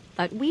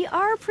 but we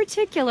are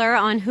particular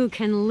on who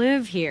can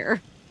live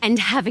here. And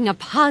having a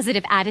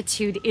positive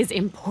attitude is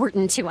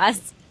important to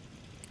us.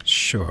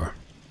 Sure.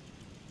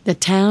 The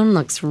town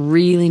looks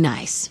really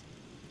nice.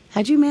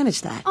 How'd you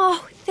manage that?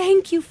 Oh,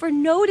 thank you for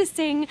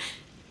noticing.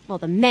 Well,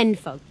 the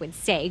menfolk would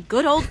say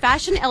good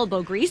old-fashioned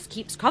elbow grease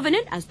keeps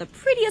Covenant as the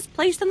prettiest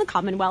place in the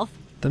Commonwealth.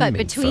 But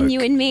between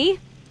you and me,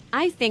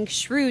 I think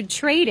shrewd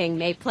trading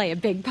may play a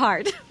big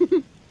part.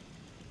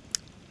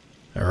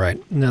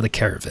 Alright, now the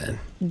caravan.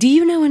 Do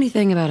you know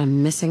anything about a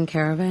missing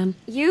caravan?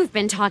 You've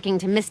been talking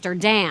to Mr.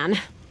 Dan.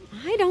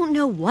 I don't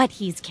know what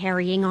he's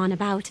carrying on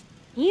about.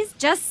 He's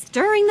just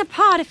stirring the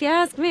pot, if you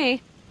ask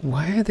me.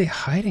 Why are they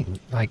hiding?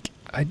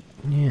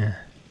 Yeah.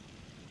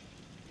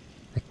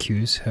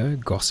 Accuse her,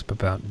 gossip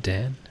about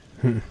Dan?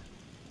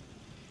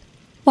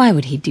 Why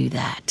would he do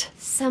that?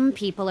 Some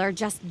people are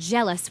just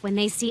jealous when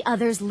they see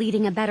others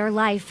leading a better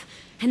life,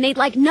 and they'd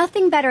like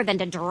nothing better than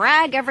to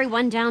drag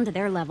everyone down to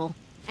their level.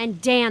 And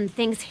Dan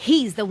thinks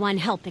he's the one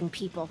helping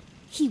people.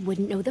 He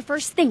wouldn't know the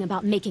first thing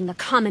about making the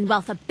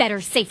Commonwealth a better,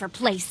 safer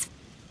place.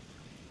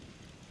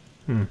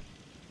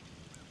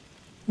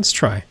 Let's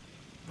try.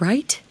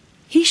 Right?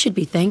 He should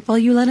be thankful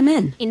you let him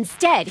in.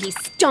 Instead, he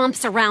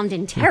stomps around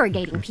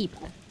interrogating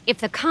people. If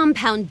the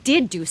compound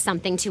did do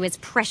something to his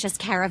precious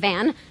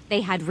caravan,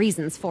 they had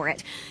reasons for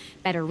it.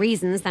 Better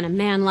reasons than a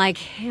man like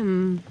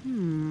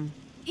him.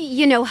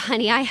 You know,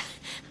 honey,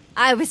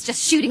 I was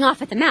just shooting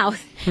off at the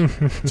mouth.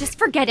 Just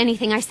forget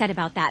anything I said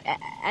about that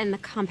and the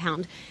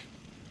compound.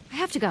 I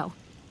have to go.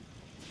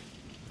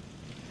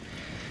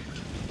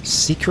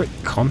 Secret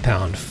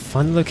compound.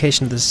 Find the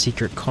location of the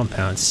secret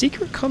compound.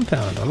 Secret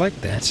compound. I like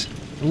that.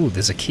 Ooh,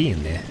 there's a key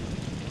in there.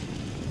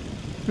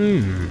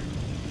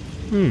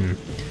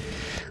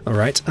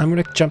 Alright, I'm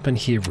going to jump in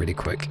here really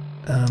quick.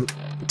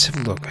 Let's have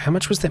a look. How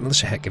much was that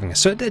militia hat giving us?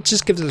 So that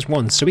just gives us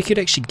one, so we could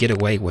actually get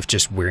away with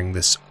just wearing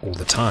this all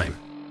the time.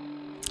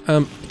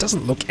 It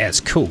doesn't look as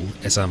cool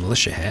as our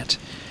militia hat,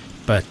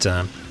 but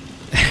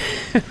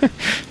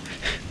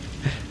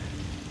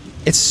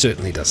it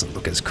certainly doesn't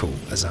look as cool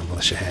as our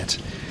militia hat.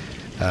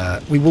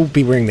 We will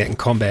be wearing that in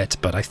combat,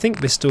 but I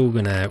think we're still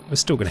gonna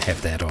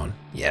have that on.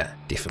 Yeah,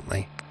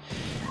 definitely.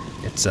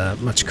 It's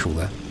much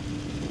cooler.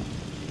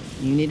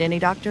 You need any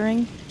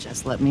doctoring?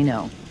 Just let me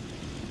know.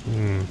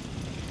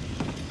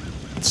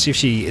 Let's see if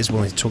she is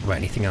willing to talk about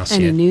anything else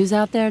Any yet. news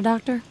out there,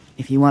 Doctor?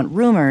 If you want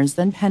rumors,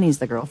 then Penny's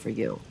the girl for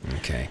you.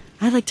 Okay.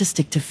 I like to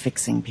stick to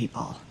fixing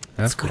people.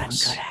 That's Of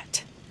course. what I'm good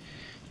at.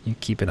 You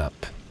keep it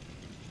up.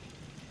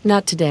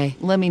 Not today.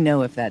 Let me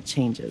know if that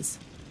changes.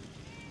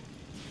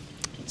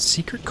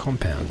 Secret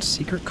compound.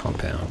 Secret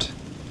compound.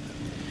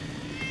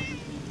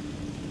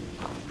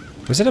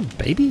 Was it a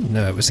baby?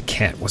 No, it was a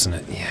cat, wasn't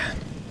it? Yeah.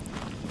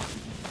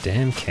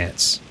 Damn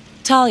cats.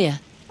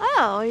 Talia.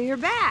 Oh, you're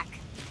back.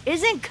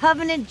 Isn't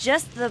Covenant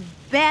just the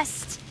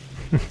best?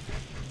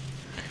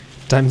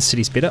 Diamond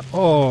City's better?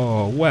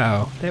 Oh,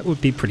 wow. That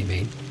would be pretty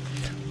mean.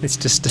 Let's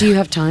just... Do you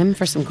have time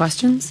for some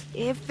questions?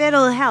 If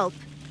it'll help,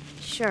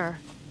 sure.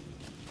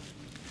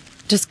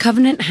 Does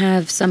Covenant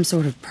have some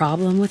sort of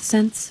problem with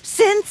sense?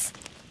 Since?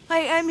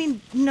 I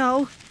mean,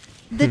 no.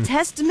 The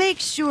test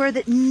makes sure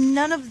that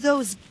none of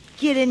those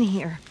get in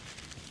here.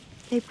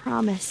 They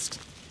promised.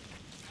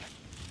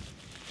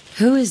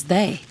 Who is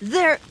they?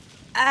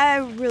 I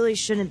really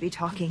shouldn't be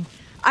talking.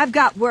 I've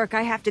got work.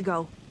 I have to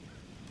go.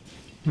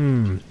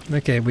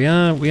 Okay, we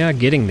are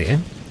getting there.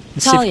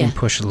 Let's see if we can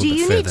push a little Do bit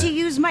you further. need to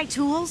use my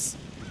tools?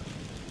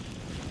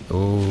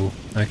 Oh,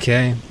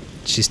 okay.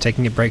 She's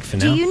taking a break for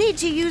now. Do you need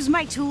to use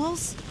my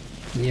tools?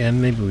 Yeah,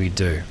 maybe we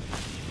do.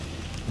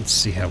 Let's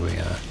see how we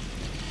are.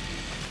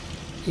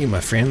 You,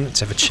 my friend, let's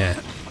have a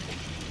chat.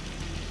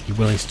 You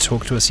willing to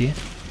talk to us here?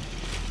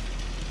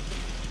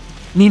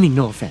 Meaning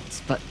no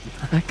offense, but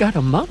I got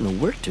a mountain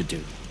of work to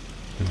do.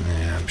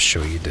 Yeah, I'm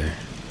sure you do.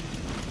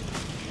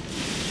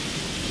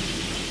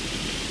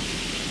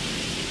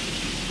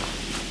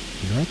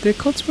 You right there,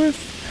 Codsworth?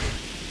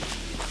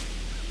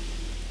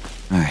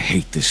 I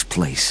hate this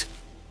place.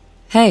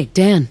 Hey,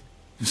 Dan.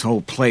 This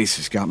whole place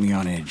has got me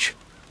on edge.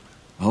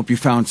 I hope you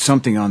found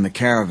something on the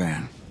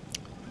caravan.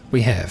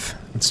 We have.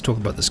 Let's talk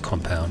about this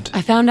compound.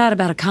 I found out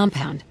about a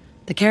compound.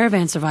 The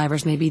caravan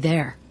survivors may be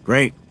there.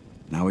 Great.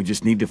 Now we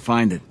just need to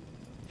find it.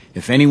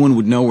 If anyone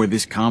would know where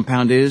this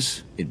compound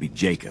is, it'd be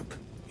Jacob.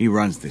 He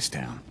runs this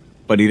town.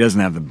 But he doesn't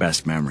have the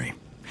best memory.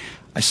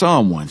 I saw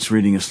him once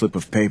reading a slip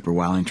of paper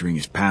while entering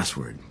his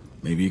password.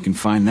 Maybe you can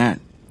find that.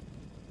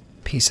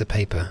 Piece of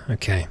paper.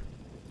 Okay.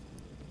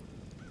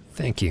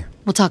 Thank you.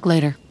 We'll talk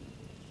later.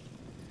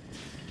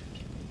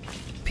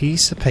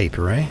 Piece of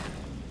paper, eh?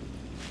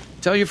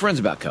 Tell your friends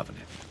about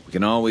Covenant. We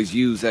can always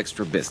use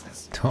extra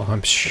business. Oh,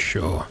 I'm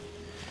sure.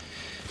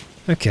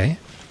 Okay.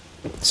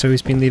 So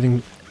he's been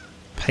leaving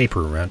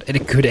paper around, and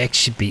it could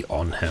actually be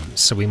on him,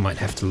 so we might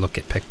have to look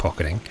at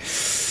pickpocketing.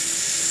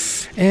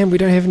 And we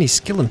don't have any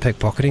skill in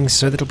pickpocketing,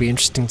 so that'll be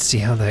interesting to see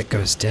how that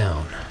goes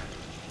down.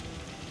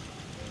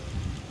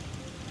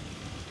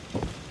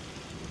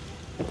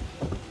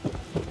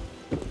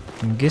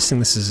 I'm guessing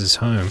this is his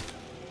home.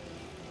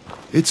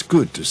 It's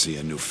good to see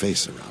a new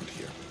face around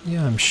here.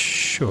 Yeah, I'm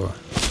sure.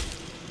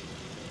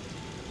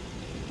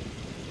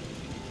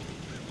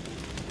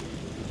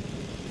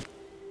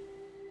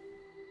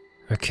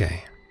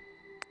 Okay.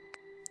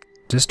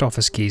 Just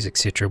office keys,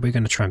 etc. We're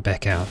going to try and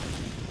back out.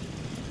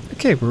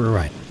 Okay, we're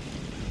alright.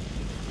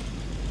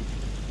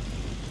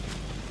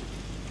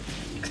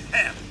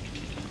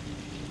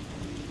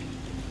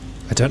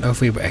 I don't know if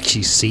we will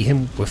actually see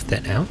him with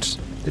that out.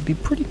 It'd be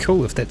pretty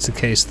cool if that's the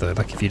case, though,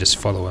 like if you just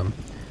follow him.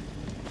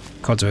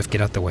 Codsworth,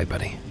 get out the way,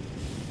 buddy.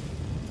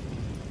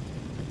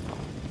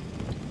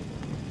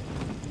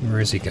 Where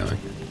is he going?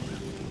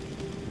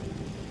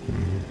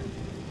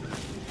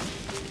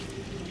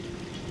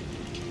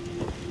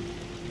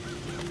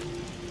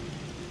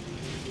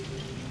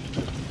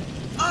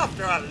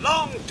 After a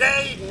long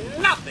day,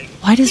 nothing.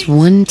 Why does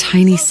one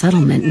tiny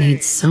settlement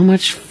need so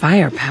much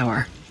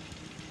firepower?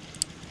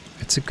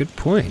 That's a good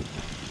point.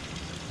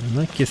 I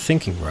like your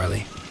thinking,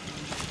 Riley.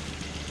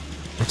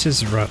 It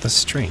is rather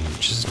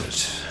strange, isn't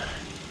it?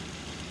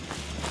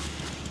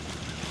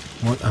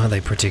 What are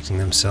they protecting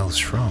themselves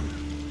from?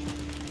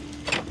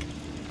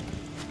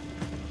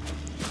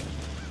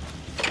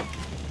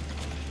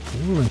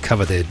 We'll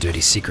uncover their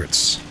dirty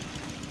secrets.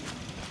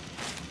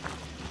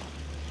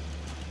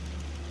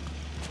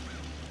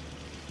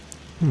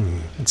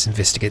 Let's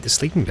investigate the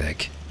sleeping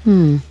bag.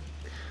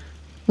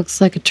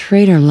 Looks like a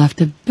trader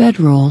left a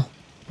bedroll.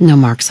 No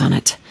marks on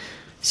it,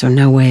 so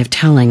no way of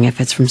telling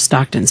if it's from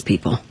Stockton's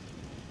people.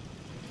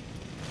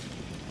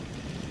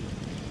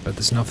 But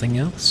there's nothing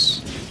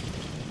else?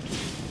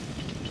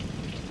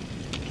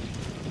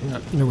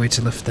 No way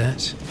to lift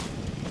that.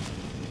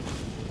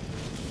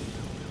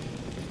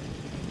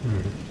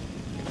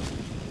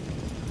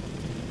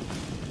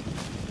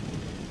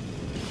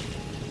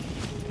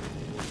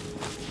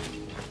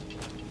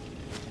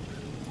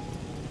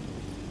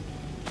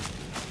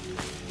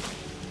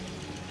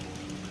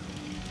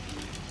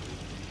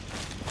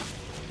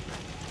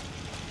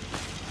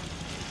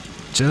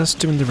 Just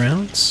doing the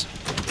rounds?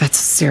 That's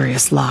a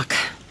serious lock.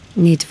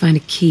 Need to find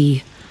a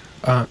key.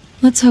 Uh,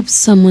 Let's hope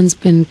someone's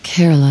been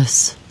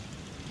careless.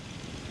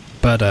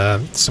 But,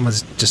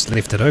 someone's just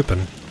left it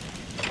open.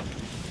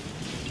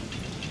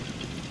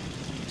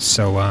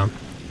 So,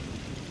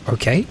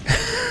 okay.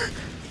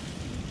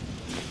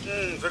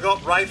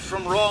 Forgot right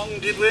from wrong,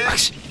 did we?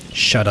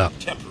 Shut up.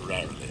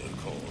 Temporarily,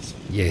 of course.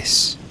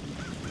 Yes.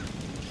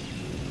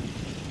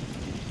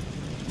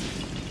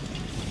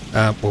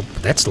 Well,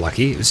 that's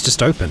lucky. It was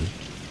just open.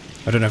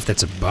 I don't know if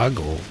that's a bug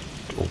or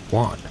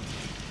what.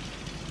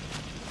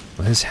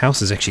 Well, his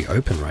house is actually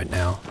open right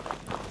now.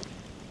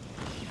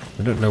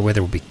 I don't know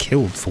whether we'll be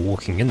killed for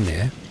walking in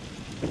there,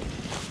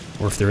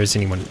 or if there is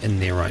anyone in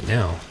there right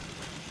now.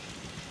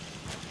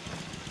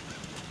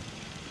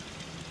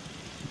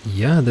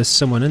 Yeah, there's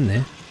someone in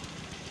there.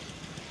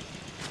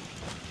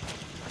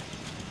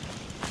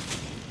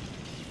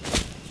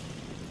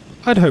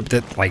 I'd hope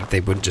that, like, they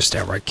wouldn't just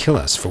outright kill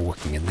us for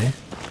walking in there.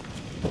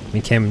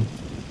 We can...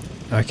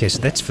 Okay,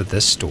 so that's for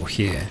this store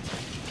here.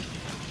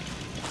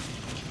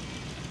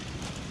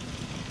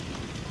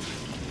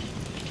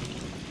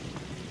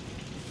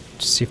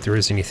 Just see if there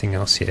is anything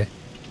else here.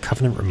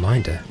 Covenant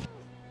reminder.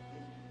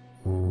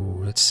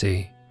 Ooh, let's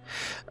see.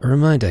 A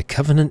reminder,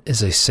 Covenant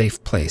is a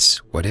safe place.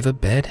 Whatever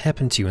bad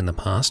happened to you in the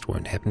past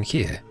won't happen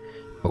here.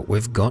 But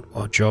we've got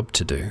our job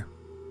to do.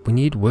 We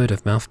need word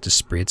of mouth to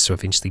spread so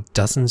eventually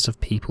dozens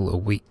of people a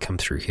week come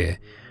through here.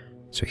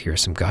 So here are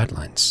some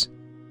guidelines.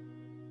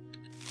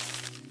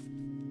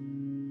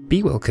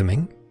 Be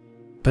welcoming,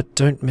 but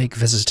don't make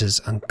visitors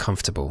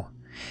uncomfortable.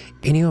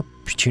 Any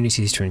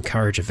opportunities to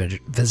encourage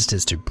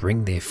visitors to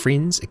bring their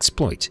friends,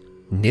 exploit.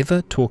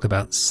 Never talk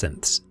about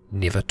synths.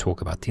 Never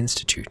talk about the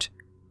Institute.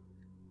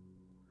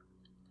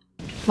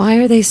 Why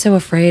are they so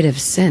afraid of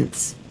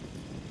synths?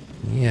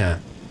 Yeah.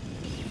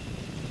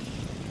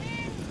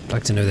 I'd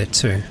like to know that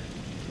too.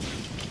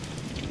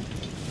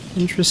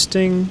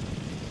 Interesting.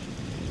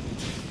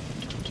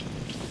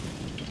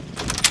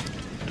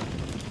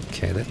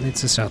 Okay, that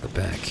lets us out the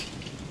back.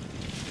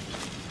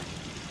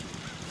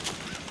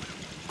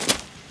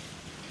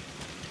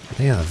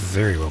 They are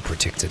very well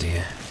protected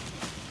here.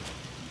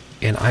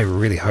 And I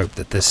really hope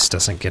that this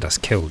doesn't get us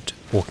killed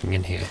walking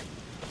in here.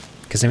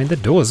 Because, I mean, the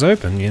door's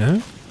open, you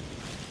know?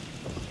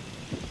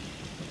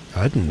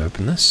 I didn't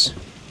open this.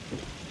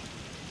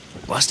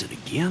 Busted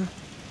again?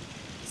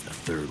 It's the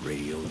third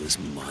radio this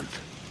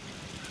month.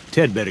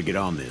 Ted better get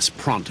on this,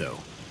 pronto.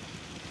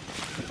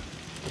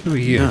 Who are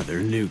you? Another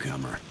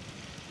newcomer.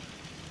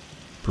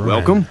 Brian.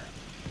 Welcome.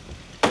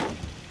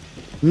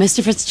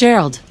 Mr.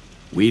 Fitzgerald.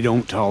 We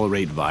don't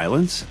tolerate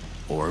violence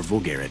or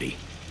vulgarity.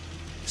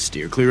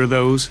 Steer clear of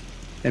those,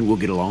 and we'll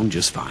get along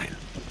just fine.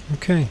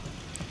 Okay.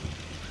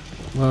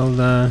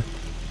 Well,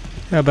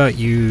 how about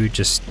you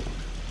just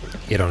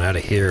get on out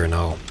of here and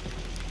I'll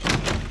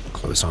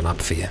close on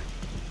up for you.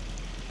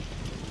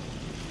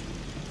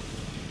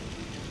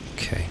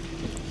 Okay.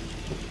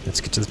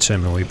 Let's get to the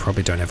terminal. We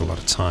probably don't have a lot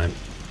of time.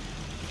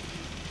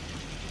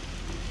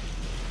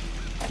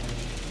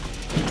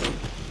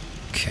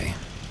 Okay.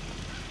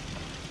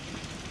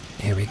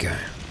 Here we go.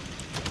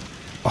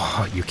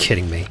 Oh, you're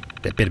kidding me.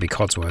 That better be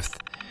Codsworth.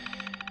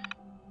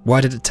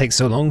 Why did it take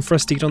so long for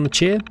us to get on the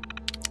chair?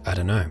 I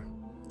don't know.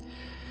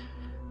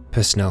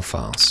 Personnel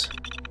files.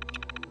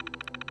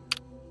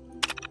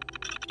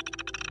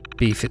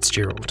 B.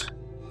 Fitzgerald.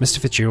 Mr.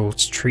 Fitzgerald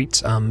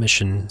treats our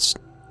mission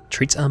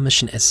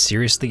as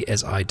seriously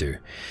as I do.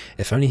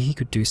 If only he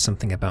could do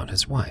something about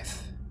his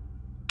wife.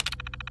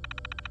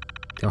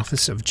 The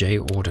Office of J.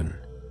 Auden.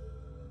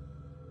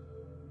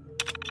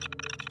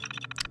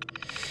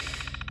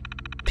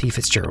 P.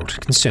 Fitzgerald.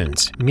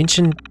 Concerns.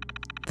 Mention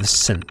the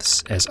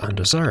synths as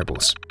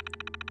undesirables.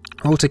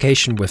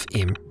 Altercation with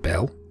M.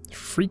 Bell.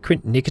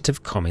 Frequent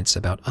negative comments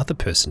about other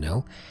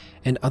personnel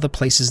and other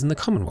places in the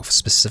Commonwealth,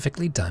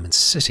 specifically Diamond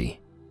City.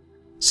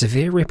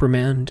 Severe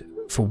reprimand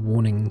for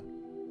warning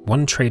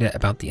one trader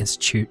about the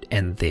Institute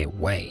and their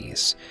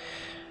ways.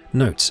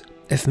 Notes.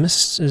 If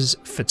Mrs.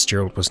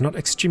 Fitzgerald was not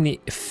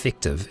extremely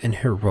effective in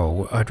her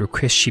role, I'd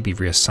request she be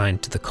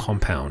reassigned to the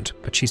compound,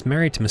 but she's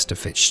married to Mr.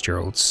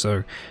 Fitzgerald,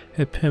 so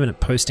her permanent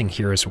posting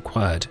here is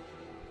required.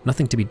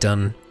 Nothing to be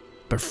done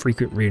but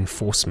frequent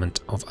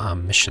reinforcement of our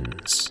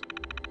missions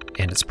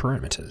and its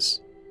parameters.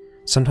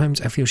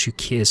 Sometimes I feel she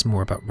cares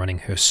more about running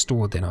her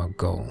store than our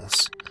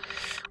goals.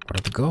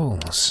 What are the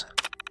goals?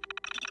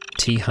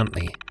 T.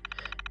 Huntley.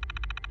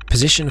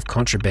 Possession of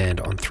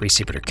contraband on 3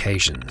 separate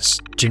occasions.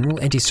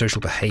 General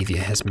antisocial behaviour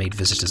has made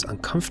visitors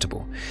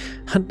uncomfortable.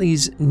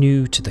 Huntley's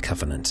new to the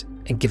Covenant,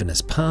 and given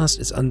his past,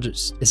 it's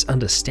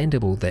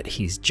understandable that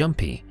he's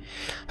jumpy.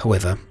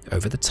 However,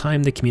 over the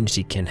time the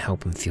community can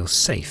help him feel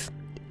safe.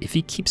 If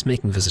he keeps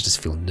making visitors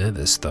feel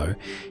nervous, though,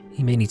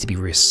 he may need to be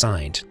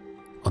reassigned.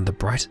 On the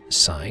bright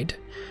side,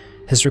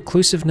 his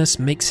reclusiveness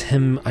makes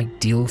him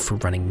ideal for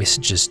running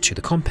messages to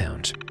the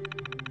compound.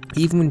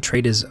 Even when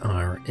traders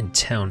are in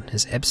town,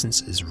 his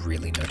absence is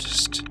rarely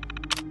noticed.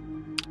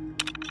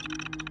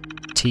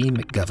 T.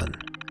 McGovern.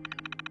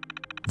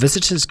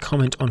 Visitors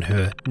comment on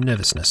her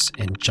nervousness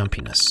and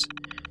jumpiness.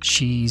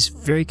 She's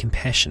very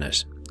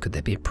compassionate. Could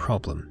that be a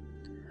problem?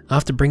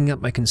 After bringing up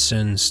my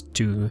concerns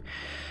to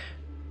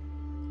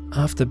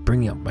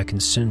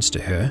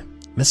her,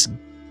 Miss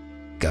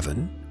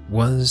Govern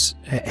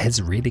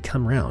has really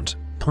come round.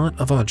 Part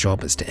of our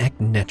job is to act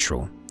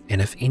natural,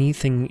 and if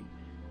anything,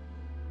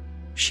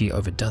 she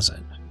overdoes it.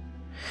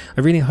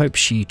 I really hope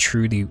she's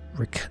truly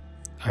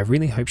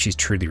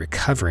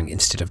recovering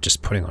instead of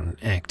just putting on an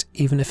act.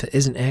 Even if it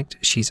is an act,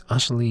 she's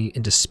utterly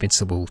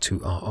indispensable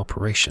to our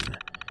operation.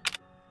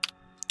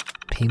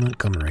 P.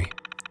 Montgomery.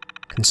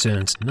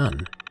 Concerns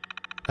none.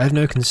 I have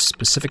no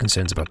specific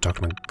concerns about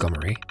Dr.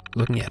 Montgomery.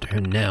 Looking at her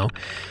now,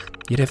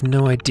 you'd have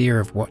no idea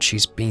of what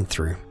she's been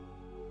through.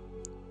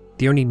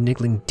 The only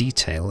niggling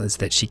detail is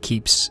that she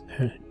keeps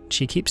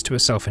to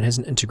herself and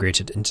hasn't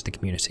integrated into the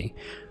community.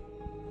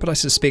 But I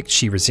suspect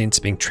she resents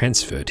being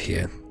transferred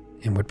here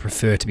and would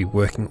prefer to be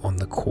working on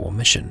the core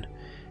mission.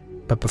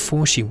 But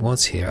before she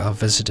was here, our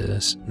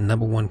visitors'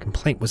 #1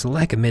 complaint was the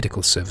lack of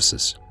medical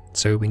services.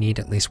 So we need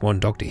at least 1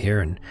 doctor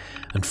here, and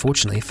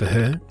unfortunately for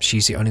her,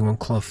 she's the only one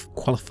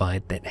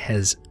qualified that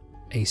has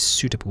a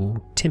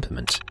suitable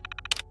temperament.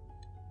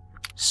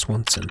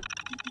 Swanson.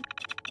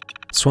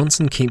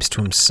 Swanson keeps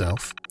to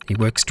himself. He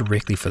works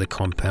directly for the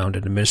compound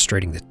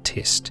administrating the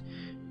test,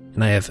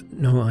 and I have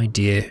no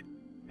idea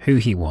who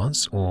he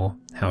was or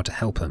how to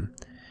help him.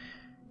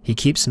 He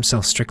keeps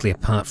himself strictly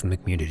apart from the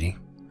community.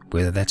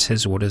 Whether that's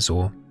his orders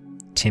or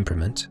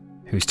temperament,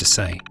 who's to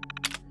say?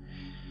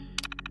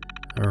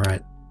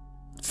 Alright,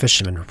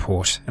 fisherman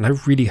report, and I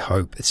really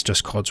hope it's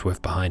just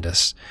Codsworth behind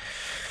us.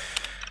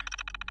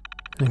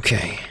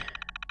 Okay.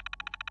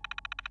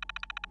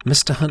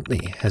 Mr.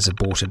 Huntley has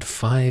aborted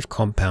 5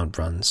 compound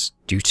runs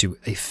due to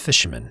a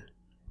fisherman,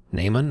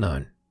 name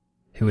unknown,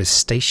 who has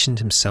stationed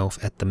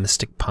himself at the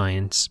Mystic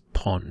Pines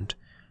Pond.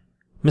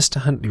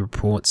 Mr. Huntley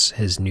reports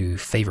his new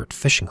favourite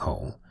fishing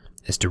hole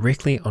is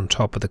directly on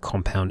top of the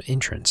compound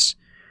entrance.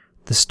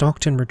 The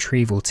Stockton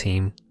retrieval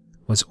team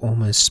was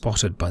almost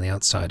spotted by the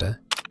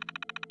outsider.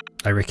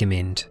 I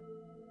recommend,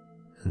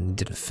 and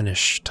didn't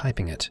finish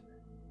typing it.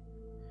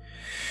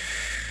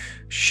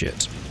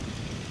 Shit.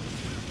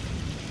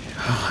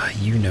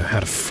 You know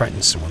how to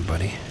frighten someone,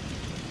 buddy.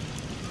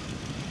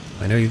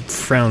 I know he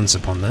frowns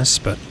upon this,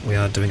 but we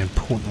are doing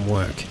important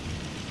work.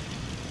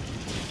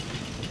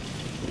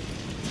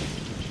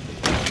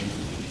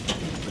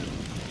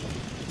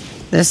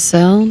 This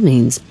cell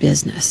means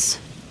business.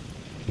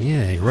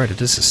 Yeah, you're right, it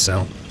is a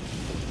cell.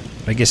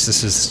 I guess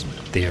this is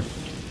their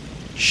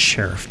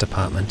sheriff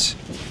department.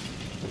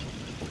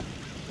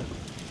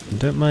 And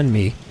don't mind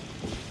me.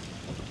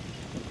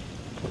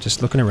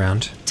 Just looking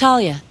around.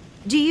 Talia.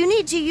 Do you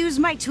need to use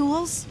my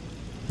tools?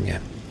 Yeah,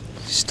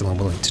 still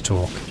unwilling to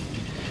talk.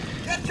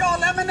 Get your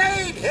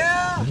lemonade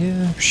here!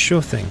 Yeah,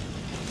 sure thing.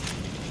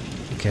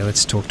 Okay,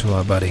 let's talk to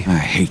our buddy. I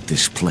hate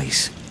this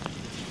place.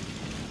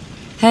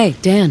 Hey,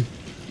 Dan.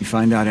 You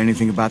find out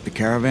anything about the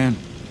caravan?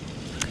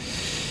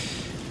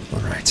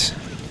 Alright.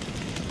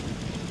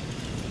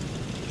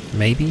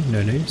 Maybe,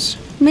 no news?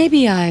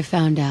 Maybe I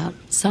found out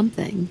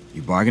something.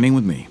 You bargaining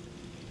with me?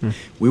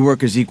 We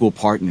work as equal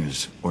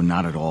partners, or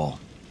not at all.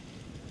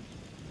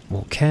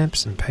 More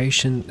camps,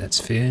 impatient, that's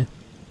fair.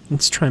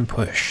 Let's try and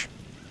push.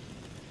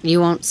 You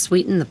won't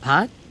sweeten the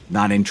pot?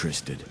 Not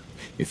interested.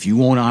 If you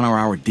won't honor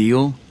our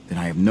deal, then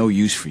I have no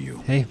use for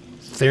you. Hey,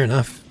 fair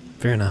enough.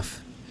 Fair enough.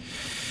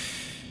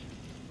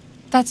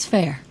 That's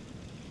fair.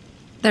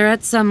 They're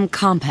at some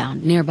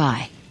compound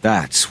nearby.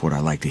 That's what I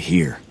like to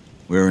hear.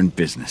 We're in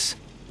business.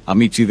 I'll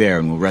meet you there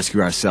and we'll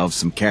rescue ourselves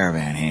some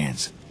caravan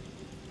hands.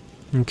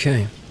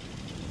 Okay.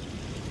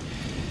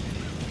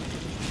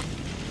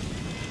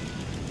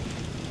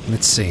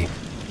 Let's see.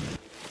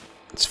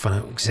 Let's find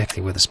out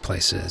exactly where this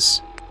place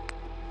is.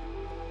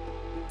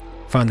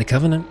 Find the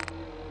Covenant.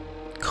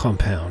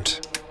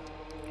 Compound.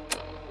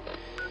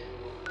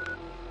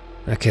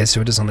 Okay,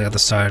 so it is on the other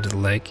side of the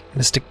lake.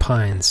 Mystic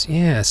Pines.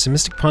 Yeah, so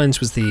Mystic Pines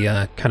was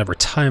the kind of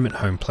retirement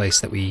home place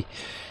that we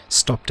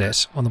stopped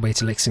at on the way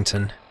to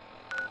Lexington.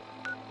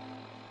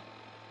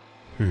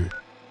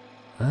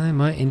 I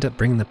might end up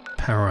bringing the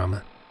power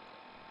armor.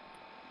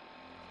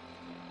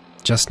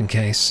 Just in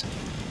case.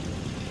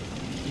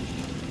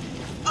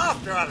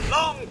 After a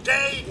long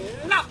day,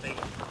 nothing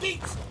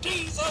beats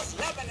Jesus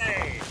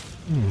lemonade.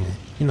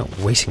 You're not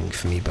waiting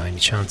for me by any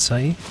chance, are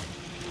you?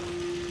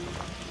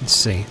 Let's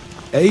see.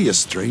 Hey, a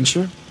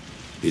stranger?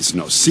 It's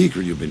no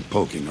secret you've been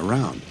poking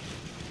around.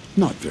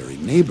 Not very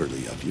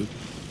neighborly of you,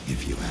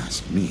 if you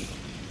ask me.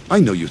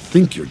 I know you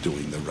think you're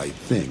doing the right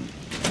thing.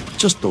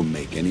 Just don't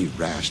make any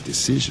rash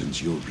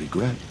decisions you'll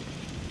regret.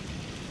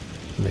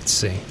 Let's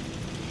see.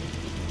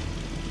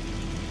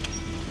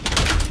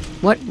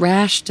 What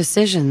rash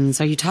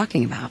decisions are you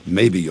talking about?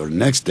 Maybe your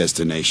next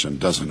destination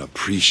doesn't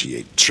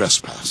appreciate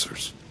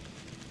trespassers.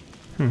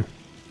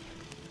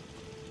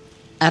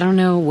 I don't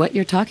know what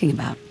you're talking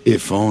about.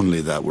 If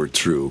only that were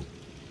true.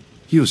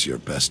 Use your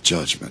best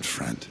judgment,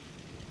 friend.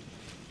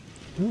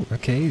 Ooh,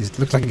 okay, it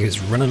looked like he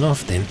was running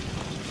off then.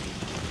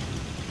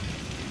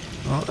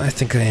 Well, I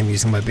think I am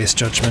using my best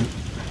judgment.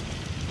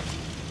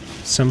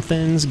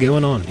 Something's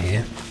going on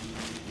here.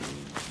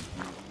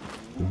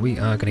 We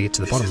are going to get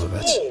to the bottom of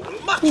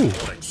it. Much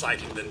more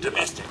exciting than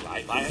domestic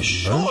life, I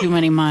assure you. Too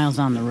many miles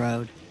on the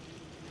road.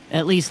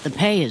 At least the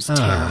pay is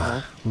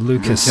terrible.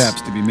 Lucas. Good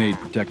taps to be made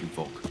protecting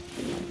folk.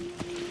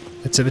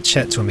 Let's have a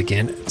chat to him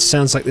again. It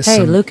sounds like there's Hey,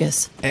 some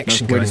Lucas. action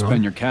Best way going to spend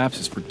on. your caps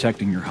is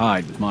protecting your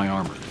hide with my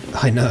armor.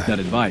 I know. That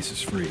advice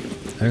is free.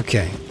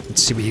 Okay,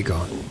 let's see what you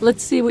got.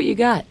 Let's see what you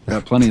got.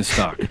 Got plenty of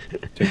stock.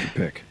 Take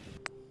your pick.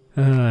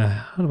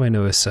 How do I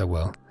know her so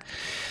well?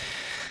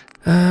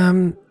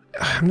 I'm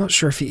not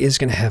sure if he is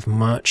going to have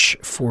much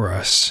for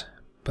us,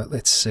 but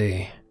let's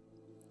see.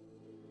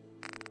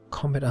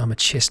 Combat armor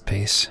chest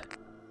piece.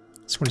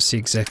 Just want to see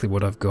exactly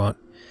what I've got.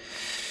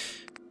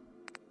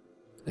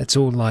 It's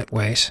all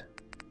lightweight.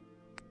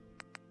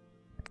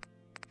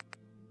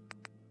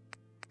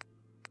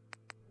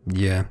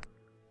 Yeah.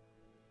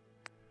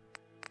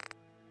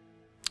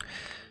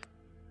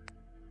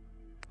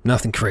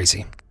 Nothing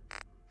crazy.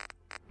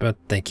 But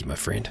thank you, my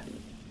friend.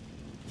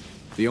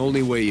 The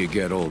only way you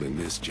get old in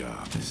this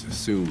job is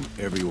assume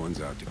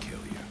everyone's out to kill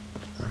you.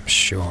 I'm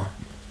sure.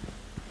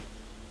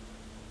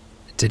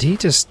 Did he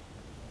just...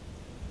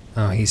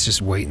 Oh, he's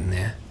just waiting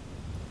there.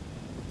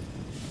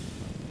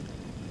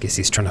 Guess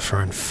he's trying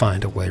to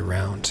find a way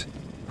round.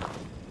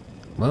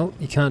 Well,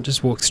 you can't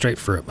just walk straight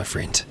through it, my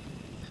friend.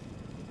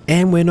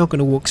 And we're not going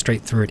to walk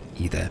straight through it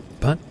either.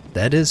 But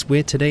that is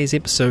where today's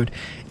episode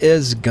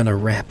is going to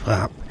wrap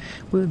up.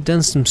 We've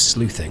done some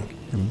sleuthing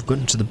and we've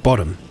gotten to the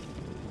bottom.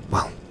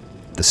 Well,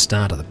 the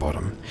start of the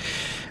bottom.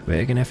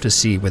 We're going to have to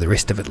see where the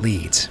rest of it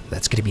leads.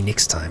 That's going to be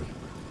next time.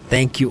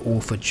 Thank you all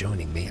for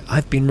joining me.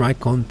 I've been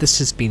Rycon, this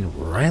has been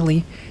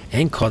Riley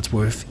and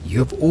Codsworth. You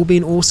have all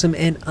been awesome,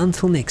 and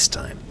until next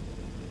time,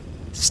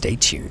 stay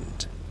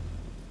tuned.